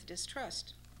viewed with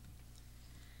distrust.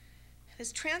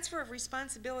 This transfer of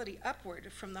responsibility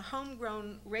upward from the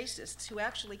homegrown racists who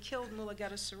actually killed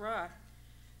Mulugeta Seraw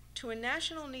to a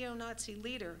national neo-Nazi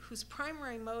leader whose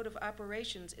primary mode of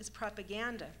operations is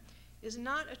propaganda is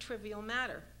not a trivial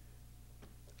matter.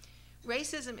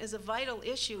 Racism is a vital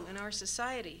issue in our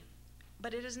society,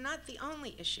 but it is not the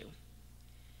only issue.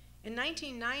 In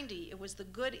 1990, it was the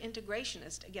good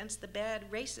integrationist against the bad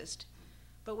racist,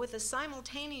 but with a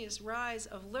simultaneous rise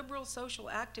of liberal social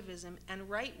activism and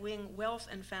right-wing wealth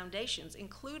and foundations,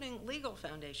 including legal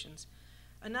foundations,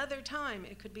 another time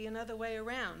it could be another way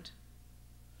around.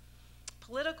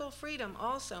 Political freedom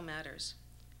also matters.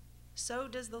 So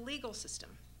does the legal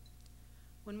system.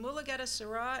 When Mulugeta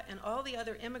Seraw and all the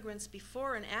other immigrants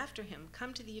before and after him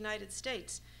come to the United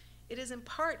States, it is in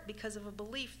part because of a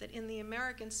belief that in the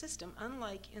American system,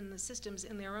 unlike in the systems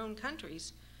in their own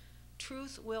countries,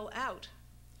 truth will out.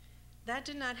 That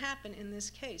did not happen in this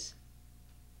case.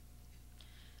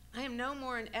 I am no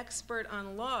more an expert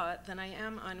on law than I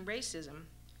am on racism.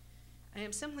 I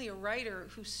am simply a writer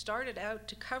who started out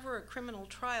to cover a criminal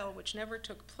trial which never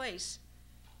took place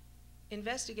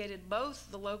investigated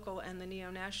both the local and the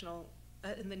neo-national,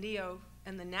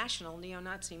 the national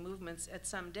neo-Nazi movements at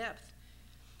some depth,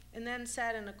 and then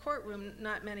sat in a courtroom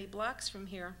not many blocks from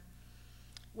here,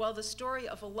 while the story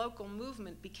of a local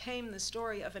movement became the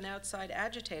story of an outside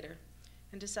agitator,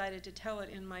 and decided to tell it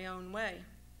in my own way.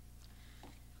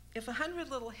 If 100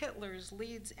 Little Hitlers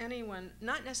leads anyone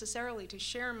not necessarily to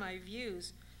share my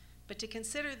views, but to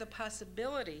consider the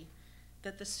possibility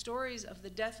that the stories of the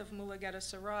death of Mulugeta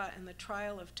Seraw and the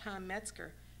trial of Tom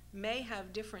Metzger may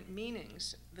have different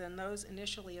meanings than those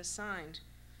initially assigned,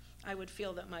 I would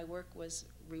feel that my work was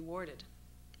rewarded.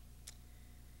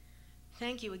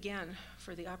 Thank you again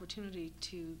for the opportunity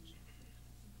to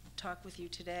talk with you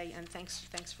today, and thanks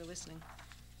for listening.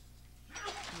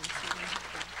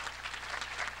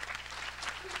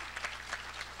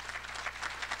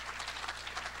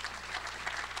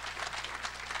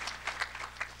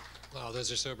 Wow,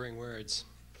 those are sobering words.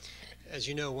 As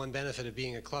you know, one benefit of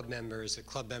being a club member is that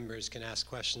club members can ask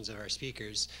questions of our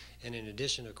speakers. And in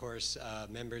addition, of course,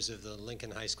 members of the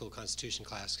Lincoln High School Constitution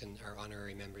class are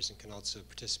honorary members and can also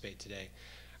participate today.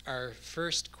 Our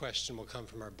first question will come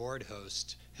from our board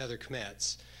host, Heather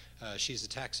Kmetz. She's a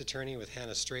tax attorney with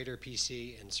Hannah Strader,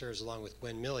 PC, and serves along with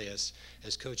Gwen Milius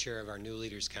as co-chair of our New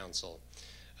Leaders Council.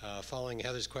 Following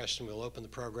Heather's question, we'll open the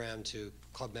program to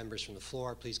club members from the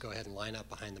floor. Please go ahead and line up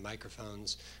behind the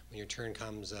microphones. When your turn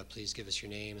comes, please give us your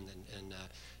name and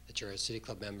that you're a City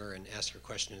Club member, and ask your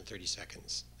question in 30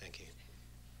 seconds. Thank you.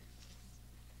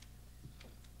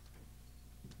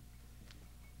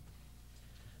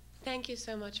 Thank you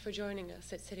so much for joining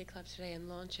us at City Club today and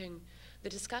launching the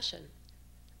discussion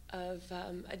of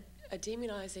a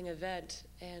demonizing event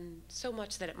and so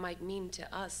much that it might mean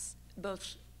to us,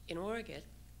 both in Oregon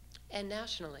and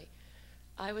nationally.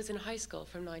 I was in high school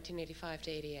from 1985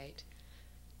 to 88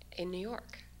 in New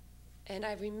York, and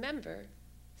I remember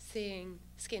seeing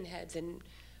skinheads and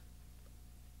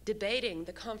debating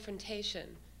the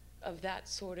confrontation of that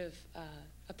sort of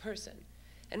a person,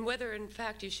 and whether in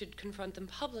fact you should confront them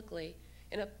publicly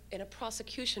in a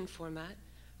prosecution format,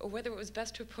 or whether it was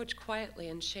best to approach quietly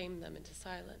and shame them into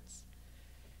silence.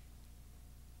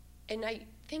 And I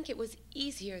think it was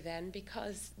easier then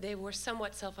because they were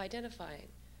somewhat self-identifying.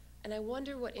 And I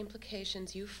wonder what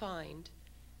implications you find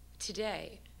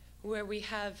today, where we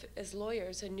have, as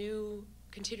lawyers, a new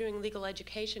continuing legal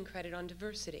education credit on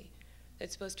diversity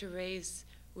that's supposed to raise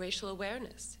racial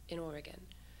awareness in Oregon,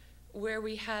 where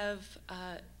we have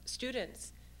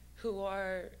students who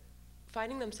are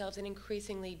finding themselves in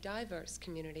increasingly diverse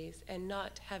communities and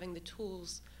not having the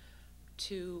tools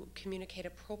to communicate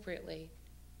appropriately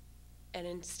and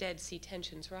instead see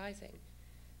tensions rising.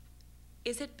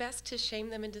 Is it best to shame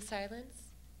them into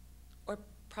silence or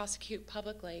prosecute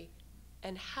publicly?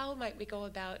 And how might we go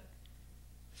about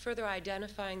further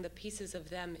identifying the pieces of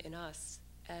them in us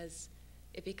as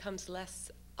it becomes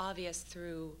less obvious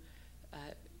through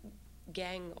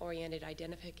gang-oriented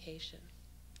identification?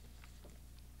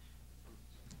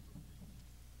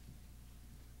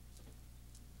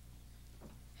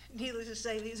 Needless to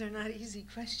say, these are not easy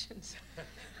questions.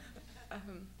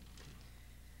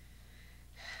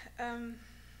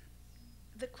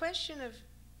 The question of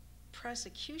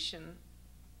prosecution,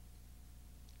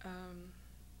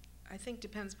 I think,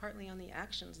 depends partly on the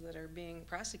actions that are being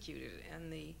prosecuted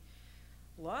and the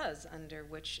laws under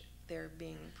which they're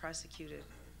being prosecuted.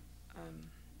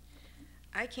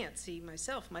 I can't see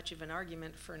myself much of an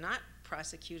argument for not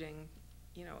prosecuting,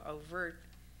 overt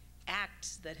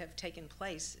acts that have taken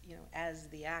place, as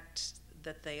the acts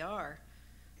that they are.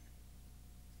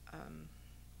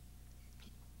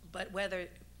 But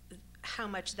how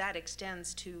much that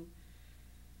extends to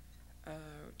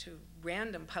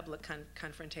random public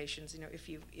confrontations,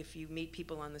 if you meet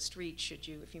people on the street,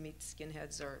 if you meet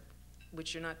skinheads, or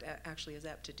which you're not actually as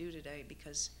apt to do today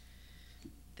because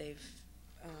they've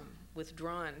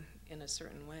withdrawn in a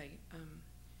certain way.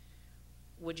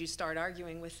 Would you start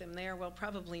arguing with them there? Well,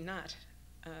 probably not.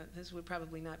 This would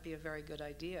probably not be a very good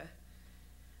idea.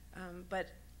 But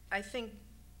I think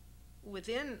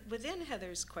within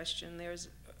Heather's question,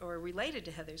 or related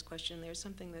to Heather's question, there's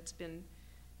something that's been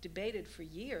debated for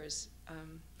years,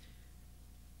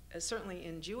 certainly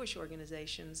in Jewish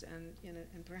organizations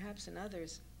and perhaps in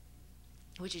others,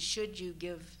 which is, should you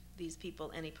give these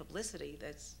people any publicity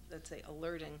that's, let's say,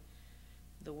 alerting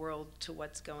the world to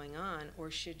what's going on, or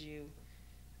should you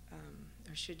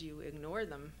ignore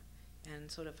them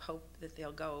and sort of hope that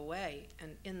they'll go away?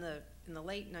 And in the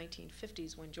late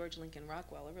 1950s, when George Lincoln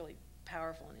Rockwell, a really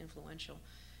powerful and influential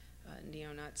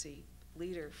neo-Nazi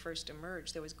leader, first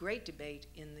emerged, there was great debate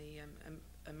in the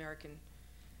American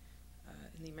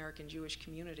Jewish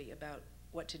community about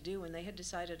what to do, and they had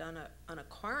decided on a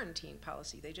quarantine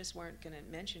policy. They just weren't going to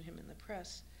mention him in the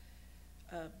press.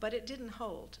 But it didn't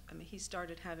hold. I mean, he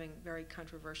started having very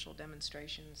controversial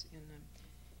demonstrations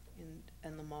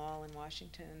in the mall in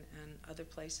Washington and other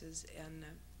places, and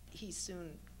he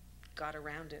soon got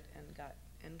around it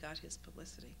and got his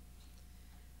publicity.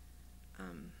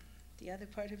 The other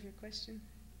part of your question?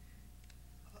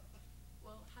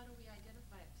 Well, how do we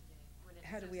identify it today when it's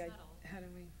How do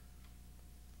we?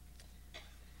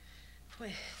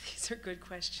 Boy, these are good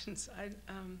questions.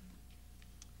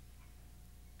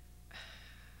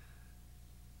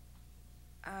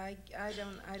 I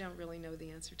don't really know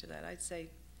the answer to that. I'd say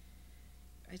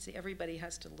everybody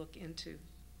has to look into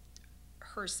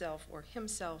herself or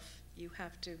himself. You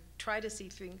have to try to see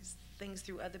things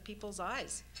through other people's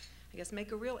eyes. I guess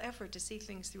make a real effort to see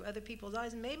things through other people's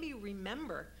eyes, and maybe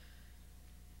remember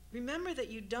that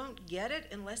you don't get it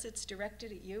unless it's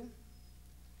directed at you.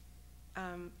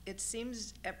 It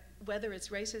seems, whether it's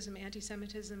racism,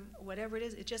 anti-Semitism, whatever it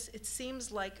is, it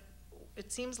seems like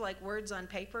words on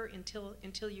paper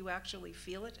until you actually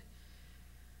feel it.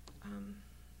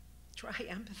 Try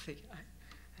empathy.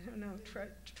 I don't know.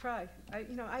 Try.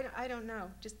 I don't know.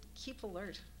 Just keep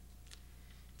alert.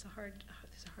 These are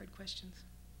hard questions.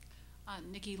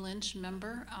 Nikki Lynch,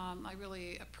 member. I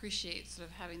really appreciate sort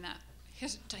of having that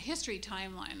history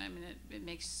timeline. I mean, it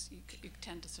makes you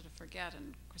tend to sort of forget,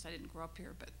 and of course I didn't grow up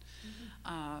here, but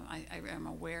I am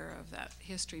aware of that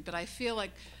history. But I feel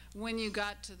like when you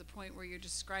got to the point where you're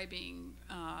describing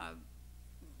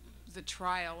the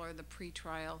trial or the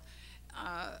pre-trial,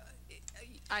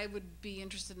 I would be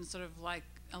interested in sort of like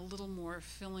a little more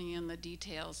filling in the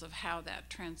details of how that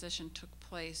transition took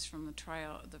place from the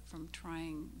trial, from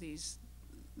trying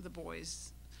the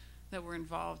boys that were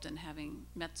involved in having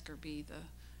Metzger be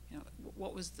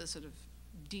what was the sort of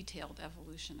detailed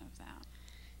evolution of that?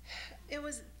 It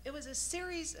was a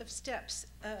series of steps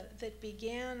that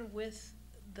began with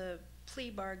the plea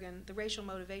bargain, the racial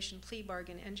motivation plea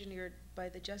bargain engineered by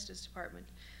the Justice Department.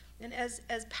 And as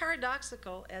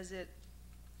paradoxical as it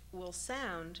will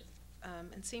sound,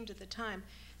 and seemed at the time,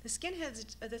 the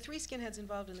three skinheads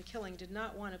involved in the killing did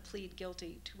not want to plead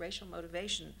guilty to racial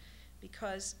motivation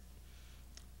because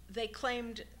they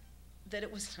claimed that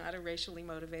it was not a racially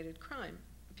motivated crime.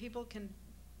 People can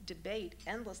debate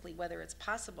endlessly whether it's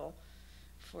possible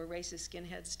for racist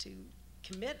skinheads to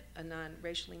commit a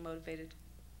non-racially motivated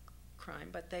crime,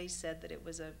 but they said that it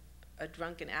was a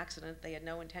drunken accident. They had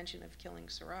no intention of killing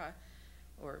Seraw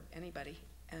or anybody,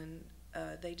 and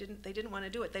they didn't want to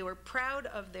do it. They were proud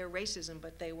of their racism,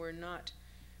 but they were not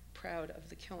proud of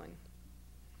the killing.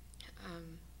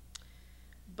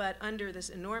 But under this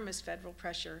enormous federal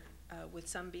pressure, with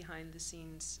some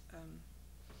behind-the-scenes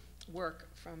work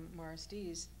from Morris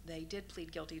Dees, they did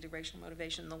plead guilty to racial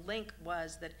motivation. The link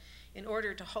was that in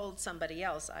order to hold somebody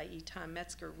else, i.e. Tom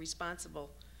Metzger, responsible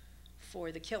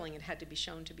for the killing, it had to be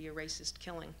shown to be a racist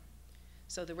killing.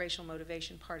 So the racial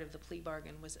motivation part of the plea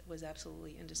bargain was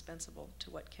absolutely indispensable to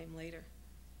what came later.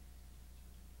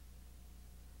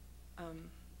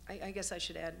 I guess I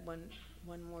should add one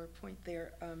more point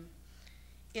there.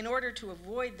 In order to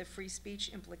avoid the free speech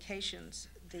implications,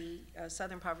 the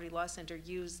Southern Poverty Law Center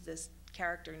used this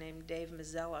character named Dave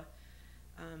Mazzella,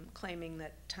 claiming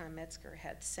that Tom Metzger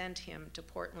had sent him to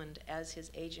Portland as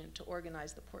his agent to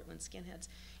organize the Portland skinheads.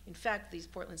 In fact, these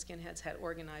Portland skinheads had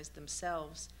organized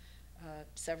themselves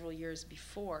several years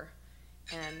before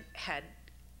and had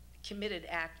committed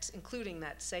acts, including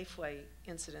that Safeway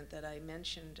incident that I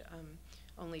mentioned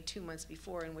only 2 months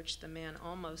before, in which the man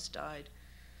almost died.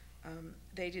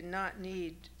 They did not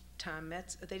need Tom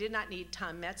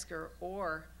Metzger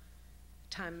or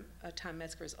Tom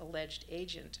Metzger's alleged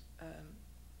agent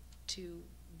to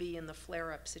be in the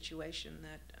flare-up situation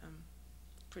that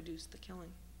produced the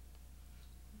killing.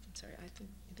 I'm sorry, I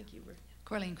think you were.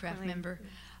 Corleen Kraft, Corleen. member.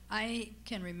 I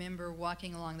can remember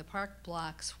walking along the park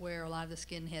blocks where a lot of the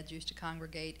skinheads used to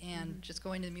congregate and just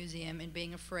going to the museum and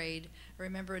being afraid. I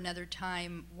remember another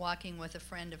time walking with a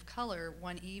friend of color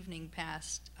one evening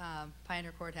past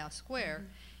Pioneer Courthouse Square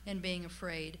and being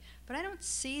afraid. But I don't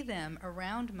see them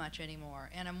around much anymore,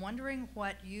 and I'm wondering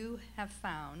what you have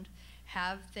found.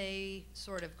 Have they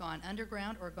sort of gone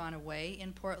underground or gone away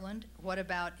in Portland? What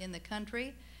about in the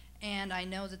country? And I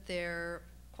know that they're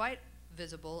quite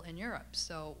visible in Europe.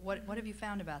 So what have you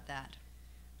found about that?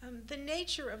 The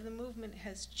nature of the movement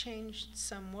has changed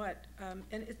somewhat, and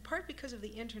it's part because of the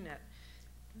internet.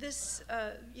 This,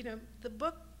 the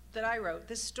book that I wrote,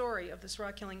 this story of the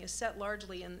Seraw killing, is set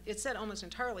largely it's set almost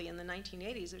entirely in the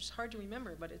 1980s. It's hard to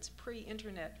remember, but it's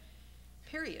pre-internet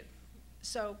period.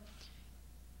 So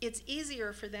it's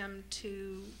easier for them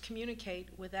to communicate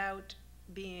without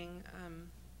being,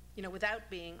 without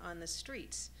being on the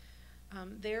streets.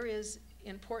 There is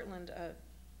in Portland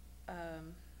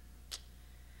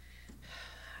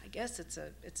I guess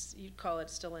you'd call it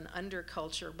still an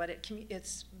underculture, but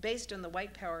it's based on the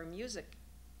white power music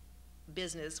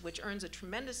business, which earns a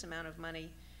tremendous amount of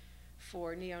money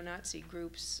for neo-Nazi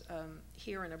groups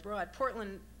here and abroad.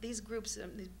 Portland, these groups,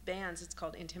 these bands, it's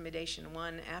called Intimidation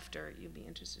One, after, you'd be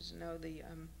interested to know the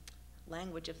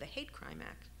language of the Hate Crime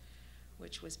Act,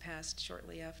 which was passed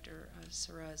shortly after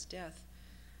Seraw's death.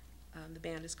 The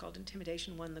band is called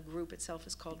Intimidation One. The group itself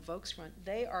is called Volksfront.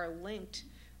 They are linked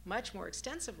much more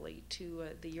extensively to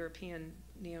the European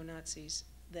neo-Nazis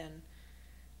than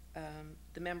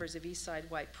the members of East Side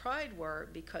White Pride were,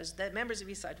 because the members of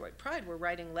East Side White Pride were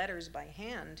writing letters by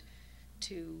hand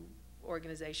to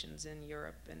organizations in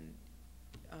Europe and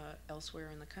elsewhere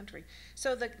in the country.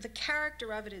 So the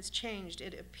character of it has changed.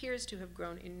 It appears to have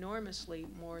grown enormously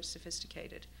more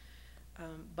sophisticated,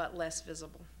 but less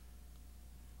visible.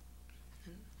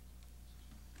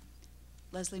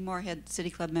 Leslie Moorhead,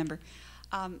 City Club member.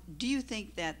 Do you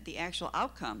think that the actual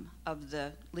outcome of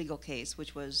the legal case,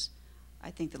 which was,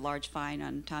 I think, the large fine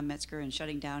on Tom Metzger and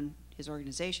shutting down his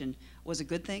organization, was a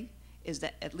good thing? Is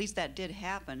that at least that did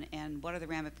happen, and what are the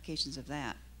ramifications of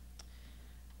that?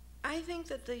 I think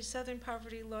that the Southern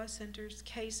Poverty Law Center's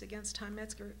case against Tom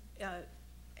Metzger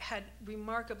had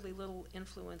remarkably little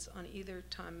influence on either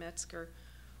Tom Metzger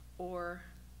or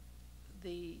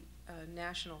the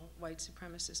national white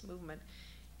supremacist movement.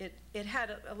 It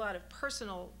had a lot of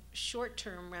personal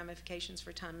short-term ramifications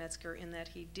for Tom Metzger in that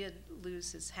he did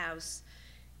lose his house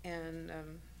and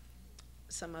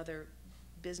some other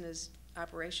business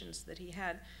operations that he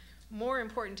had. More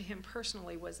important to him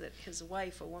personally was that his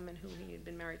wife, a woman whom he had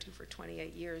been married to for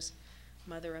 28 years,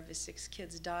 mother of his 6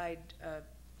 kids, died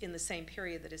in the same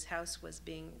period that his house was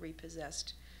being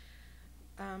repossessed.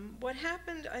 What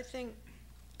happened, I think,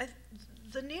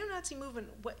 the neo-Nazi movement,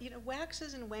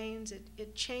 waxes and wanes.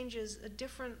 It changes. A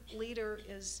different leader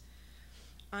is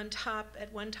on top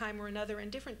at one time or another,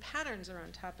 and different patterns are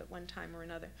on top at one time or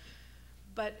another.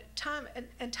 But Tom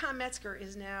Metzger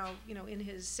is now, in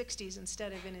his 60s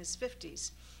instead of in his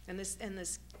 50s, and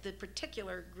the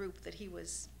particular group that he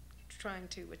was trying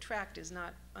to attract is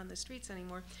not on the streets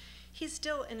anymore. He's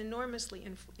still an enormously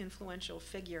influential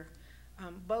figure.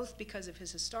 Both because of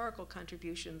his historical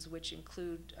contributions, which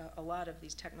include a lot of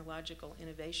these technological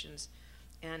innovations,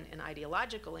 and an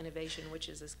ideological innovation, which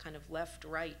is this kind of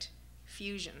left-right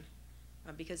fusion,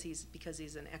 because he's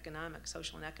an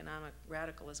social and economic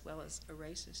radical as well as a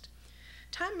racist.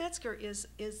 Tom Metzger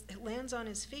lands on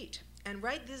his feet, and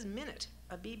right this minute,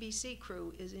 a BBC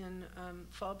crew is in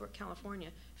Fallbrook,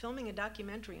 California, filming a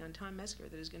documentary on Tom Metzger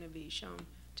that is going to be shown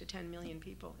to 10 million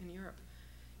people in Europe.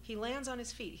 He lands on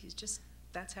his feet.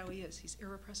 That's how he is. He's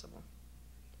irrepressible.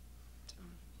 So,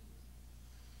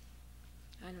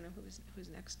 I don't know who's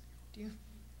next. Do you?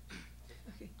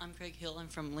 Okay. I'm Craig Hill. I'm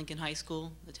from Lincoln High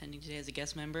School, attending today as a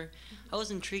guest member. I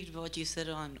was intrigued by what you said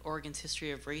on Oregon's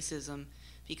history of racism,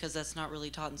 because that's not really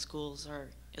taught in schools, or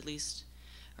at least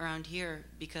around here,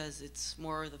 because it's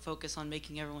more the focus on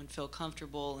making everyone feel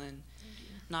comfortable and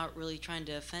not really trying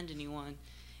to offend anyone.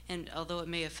 And although it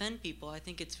may offend people, I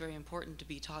think it's very important to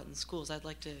be taught in schools. I'd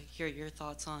like to hear your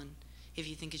thoughts on if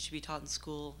you think it should be taught in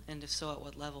school, and if so, at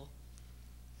what level.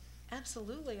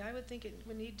 Absolutely. I would think it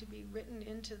would need to be written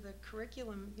into the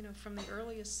curriculum, from the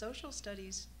earliest social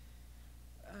studies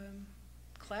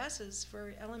classes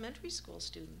for elementary school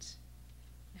students.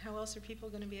 How else are people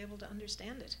going to be able to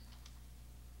understand it?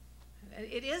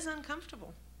 It is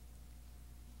uncomfortable,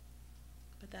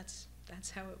 but that's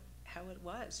how it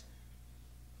was.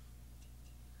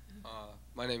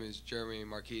 My name is Jeremy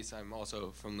Marquise. I'm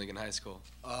also from Lincoln High School.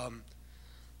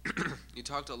 You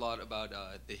talked a lot about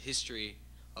the history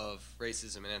of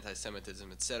racism and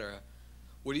anti-Semitism, etc.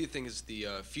 What do you think is the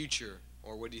future,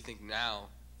 or what do you think now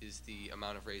is the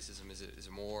amount of racism? Is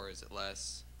it more? Is it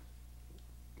less?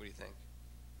 What do you think?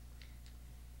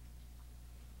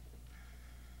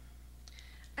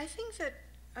 I think that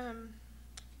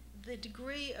the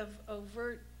degree of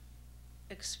overt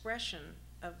expression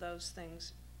of those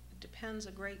things depends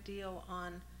a great deal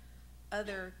on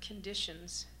other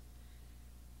conditions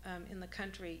in the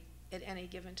country at any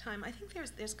given time. I think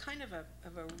there's kind of a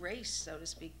race, so to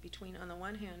speak, between, on the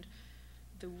one hand,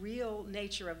 the real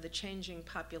nature of the changing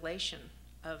population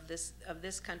of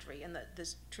this country and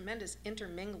this tremendous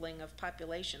intermingling of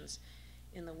populations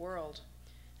in the world.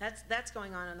 That's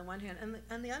going on the one hand, and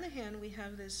on the other hand, we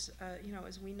have this,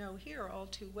 as we know here all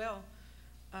too well,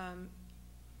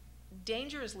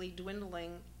 dangerously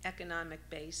dwindling economic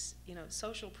base,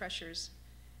 social pressures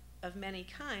of many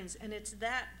kinds, and it's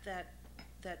that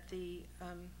the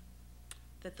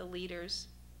leaders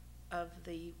of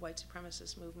the white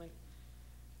supremacist movement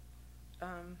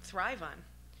thrive on.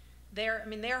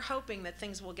 They're hoping that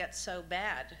things will get so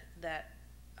bad that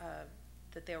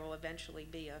there will eventually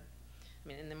be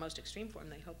in the most extreme form,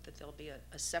 they hope that there'll be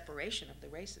a separation of the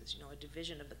races, a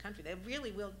division of the country. They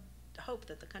really will hope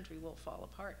that the country will fall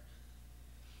apart.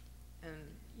 And,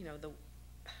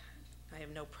 I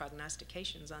have no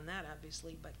prognostications on that,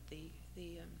 obviously, but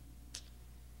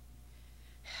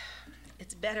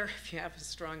it's better if you have a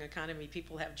strong economy.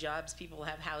 People have jobs, people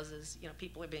have houses,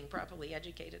 people are being properly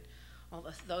educated.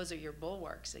 Those are your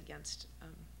bulwarks against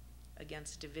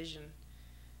division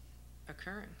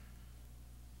occurring.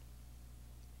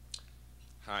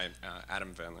 Hi,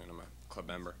 Adam Van Loon. I'm a club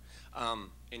member.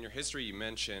 In your history, you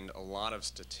mentioned a lot of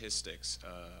statistics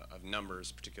of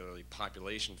numbers, particularly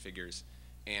population figures,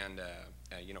 and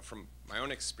from my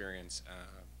own experience,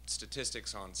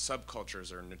 statistics on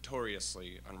subcultures are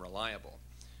notoriously unreliable.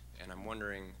 And I'm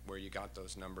wondering where you got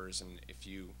those numbers and if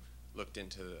you looked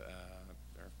into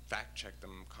or fact-checked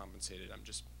them, compensated. I'm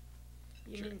just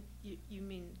curious. You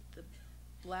mean the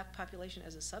black population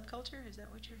as a subculture? Is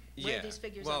that what you're? Yeah. Where are these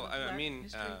figures? Well, on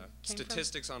black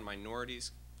statistics on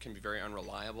minorities can be very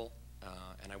unreliable,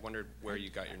 and I wondered where you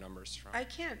got your numbers from. I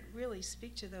can't really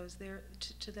speak to those.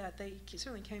 To that. They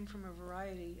certainly came from a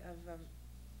variety of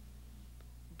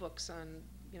books on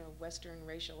Western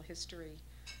racial history,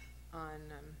 on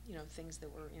things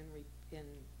that were in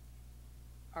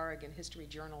Oregon history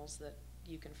journals that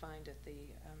you can find at the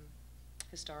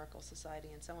Historical Society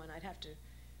and so on. I'd have to.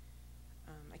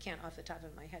 I can't off the top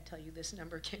of my head tell you this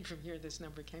number came from here, this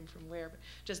number came from where, but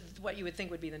just what you would think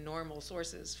would be the normal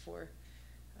sources for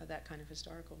that kind of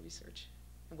historical research.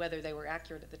 And whether they were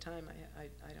accurate at the time,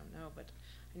 I don't know, but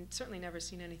I've certainly never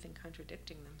seen anything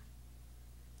contradicting them.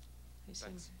 Is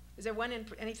there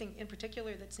anything in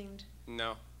particular that seemed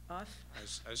off?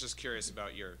 I was just curious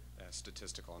about your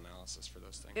statistical analysis for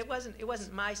those things. It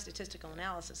wasn't my statistical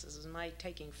analysis. It was my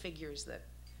taking figures that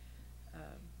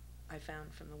I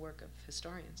found from the work of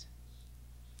historians.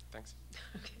 Thanks.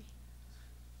 Okay.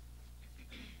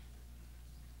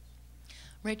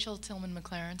 Rachel Tillman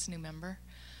McLaren's new member.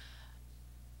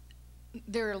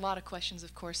 There are a lot of questions,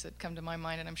 of course, that come to my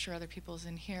mind, and I'm sure other people's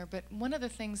in here, but one of the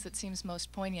things that seems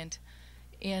most poignant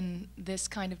in this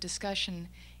kind of discussion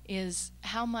is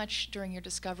how much during your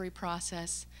discovery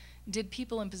process did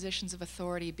people in positions of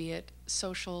authority, be it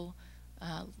social,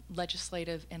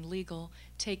 legislative, and legal,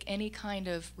 take any kind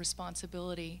of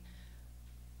responsibility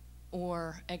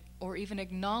or even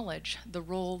acknowledge the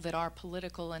role that our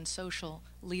political and social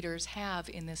leaders have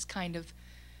in this kind of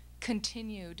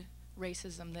continued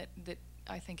racism that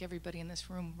I think everybody in this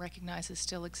room recognizes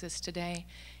still exists today.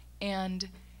 And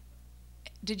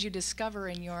did you discover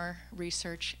in your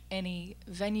research any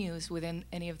venues within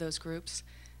any of those groups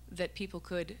that people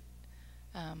could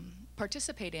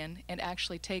participate in and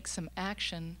actually take some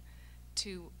action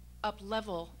to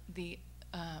up-level the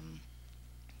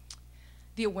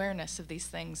awareness of these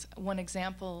things? One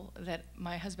example that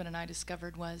my husband and I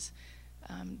discovered was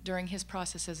during his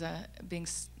process as being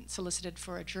solicited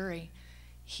for a jury,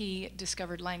 he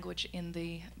discovered language in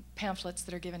the pamphlets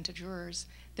that are given to jurors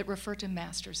that refer to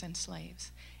masters and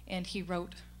slaves, and he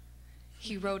wrote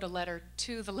a letter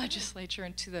to the legislature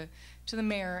and to the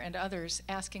mayor and others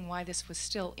asking why this was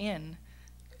still in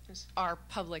our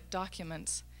public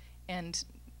documents, and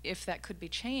if that could be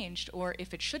changed or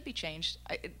if it should be changed.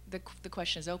 The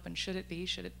question is open. Should it be?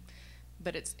 Should it?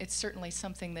 But it's certainly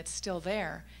something that's still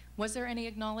there. Was there any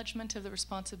acknowledgement of the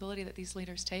responsibility that these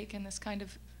leaders take in this kind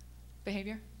of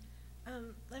behavior?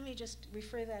 Let me just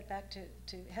refer that back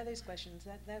to Heather's questions.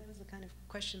 That was the kind of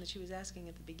question that she was asking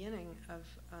at the beginning of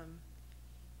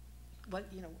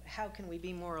how can we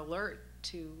be more alert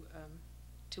to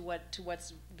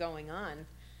what's going on.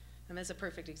 And that's a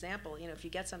perfect example. If you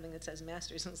get something that says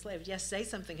masters and slaves, yes, say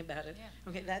something about it. Yeah.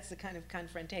 Okay, that's the kind of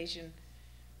confrontation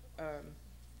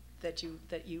that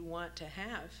you want to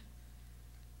have.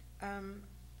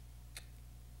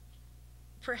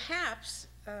 Perhaps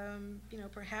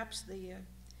the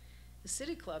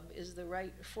City Club is the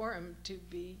right forum to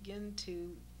begin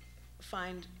to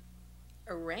find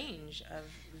a range of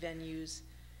venues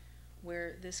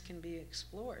where this can be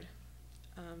explored.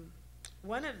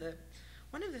 One of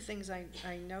the things I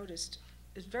noticed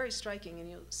is very striking, and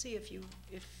you'll see if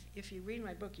you read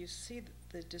my book, you see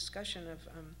the discussion of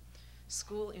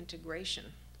school integration.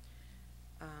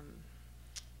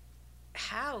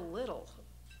 How little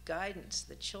guidance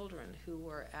the children who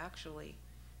were actually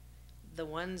the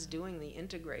ones doing the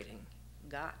integrating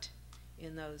got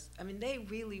in those. I mean, they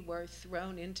really were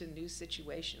thrown into new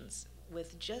situations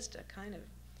with just a kind of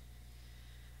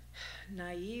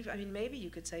naive, I mean, maybe you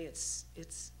could say it's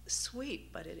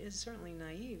sweet, but it is certainly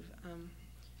naive,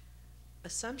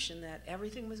 assumption that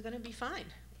everything was going to be fine.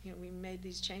 You know, we made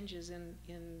these changes in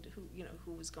who, you know,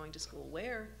 who was going to school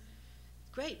where.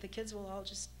 Great, the kids will all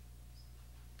just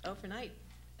overnight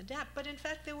adapt. But in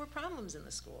fact, there were problems in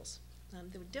the schools.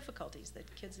 There were difficulties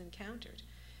that kids encountered.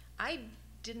 I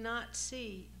did not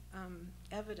see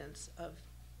evidence of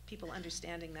people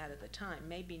understanding that at the time.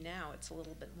 Maybe now it's a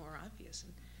little bit more obvious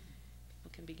and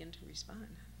people can begin to respond.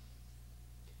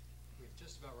 We've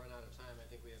just about run out of time. I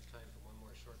think we have time for one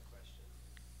more short question.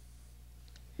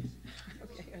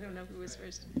 Okay, I don't know who was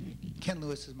first. Ken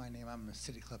Lewis is my name. I'm a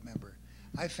City Club member.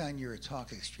 I found your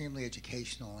talk extremely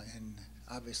educational and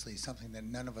obviously something that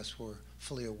none of us were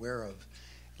fully aware of.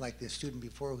 Like the student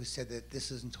before who said that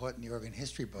this isn't taught in the Oregon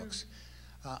history books.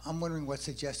 I'm wondering what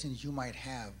suggestions you might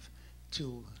have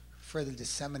to further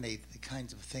disseminate the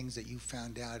kinds of things that you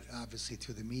found out, obviously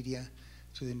through the media,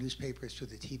 through the newspapers, through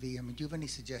the TV. I mean, do you have any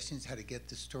suggestions how to get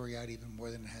the story out even more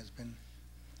than it has been?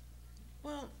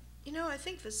 Well, you know, I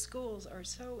think the schools are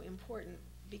so important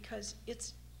because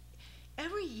it's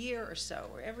every year or so,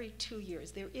 or every 2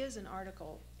 years, there is an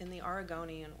article in the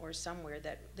Oregonian or somewhere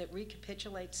that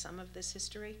recapitulates some of this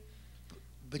history.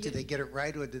 But did they get it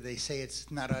right, or did they say it's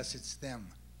not us, it's them?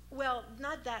 Well,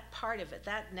 not that part of it.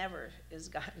 That never is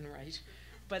gotten right.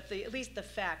 But at least the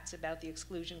facts about the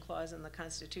exclusion clause in the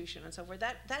Constitution and so forth,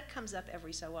 that comes up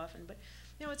every so often. But,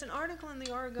 you know, it's an article in the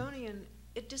Oregonian,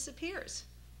 it disappears.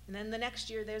 And then the next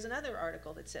year there's another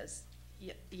article that says,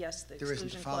 yes, the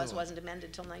exclusion clause wasn't amended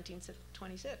until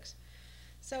 1926.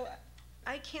 So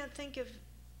I can't think of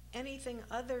anything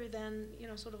other than, you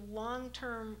know, sort of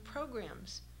long-term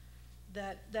programs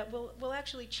that will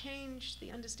actually change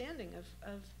the understanding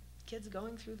of kids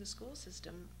going through the school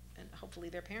system, and hopefully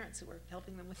their parents who are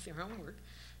helping them with their own work,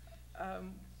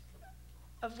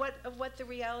 of what the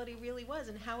reality really was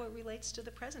and how it relates to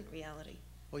the present reality.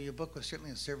 Well, your book was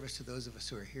certainly a service to those of us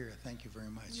who are here. Thank you very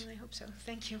much. I hope so.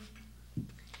 Thank you.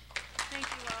 Thank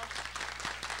you all.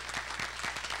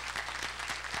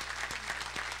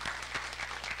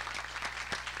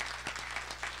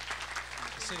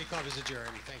 The City Club is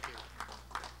adjourned. Thank you.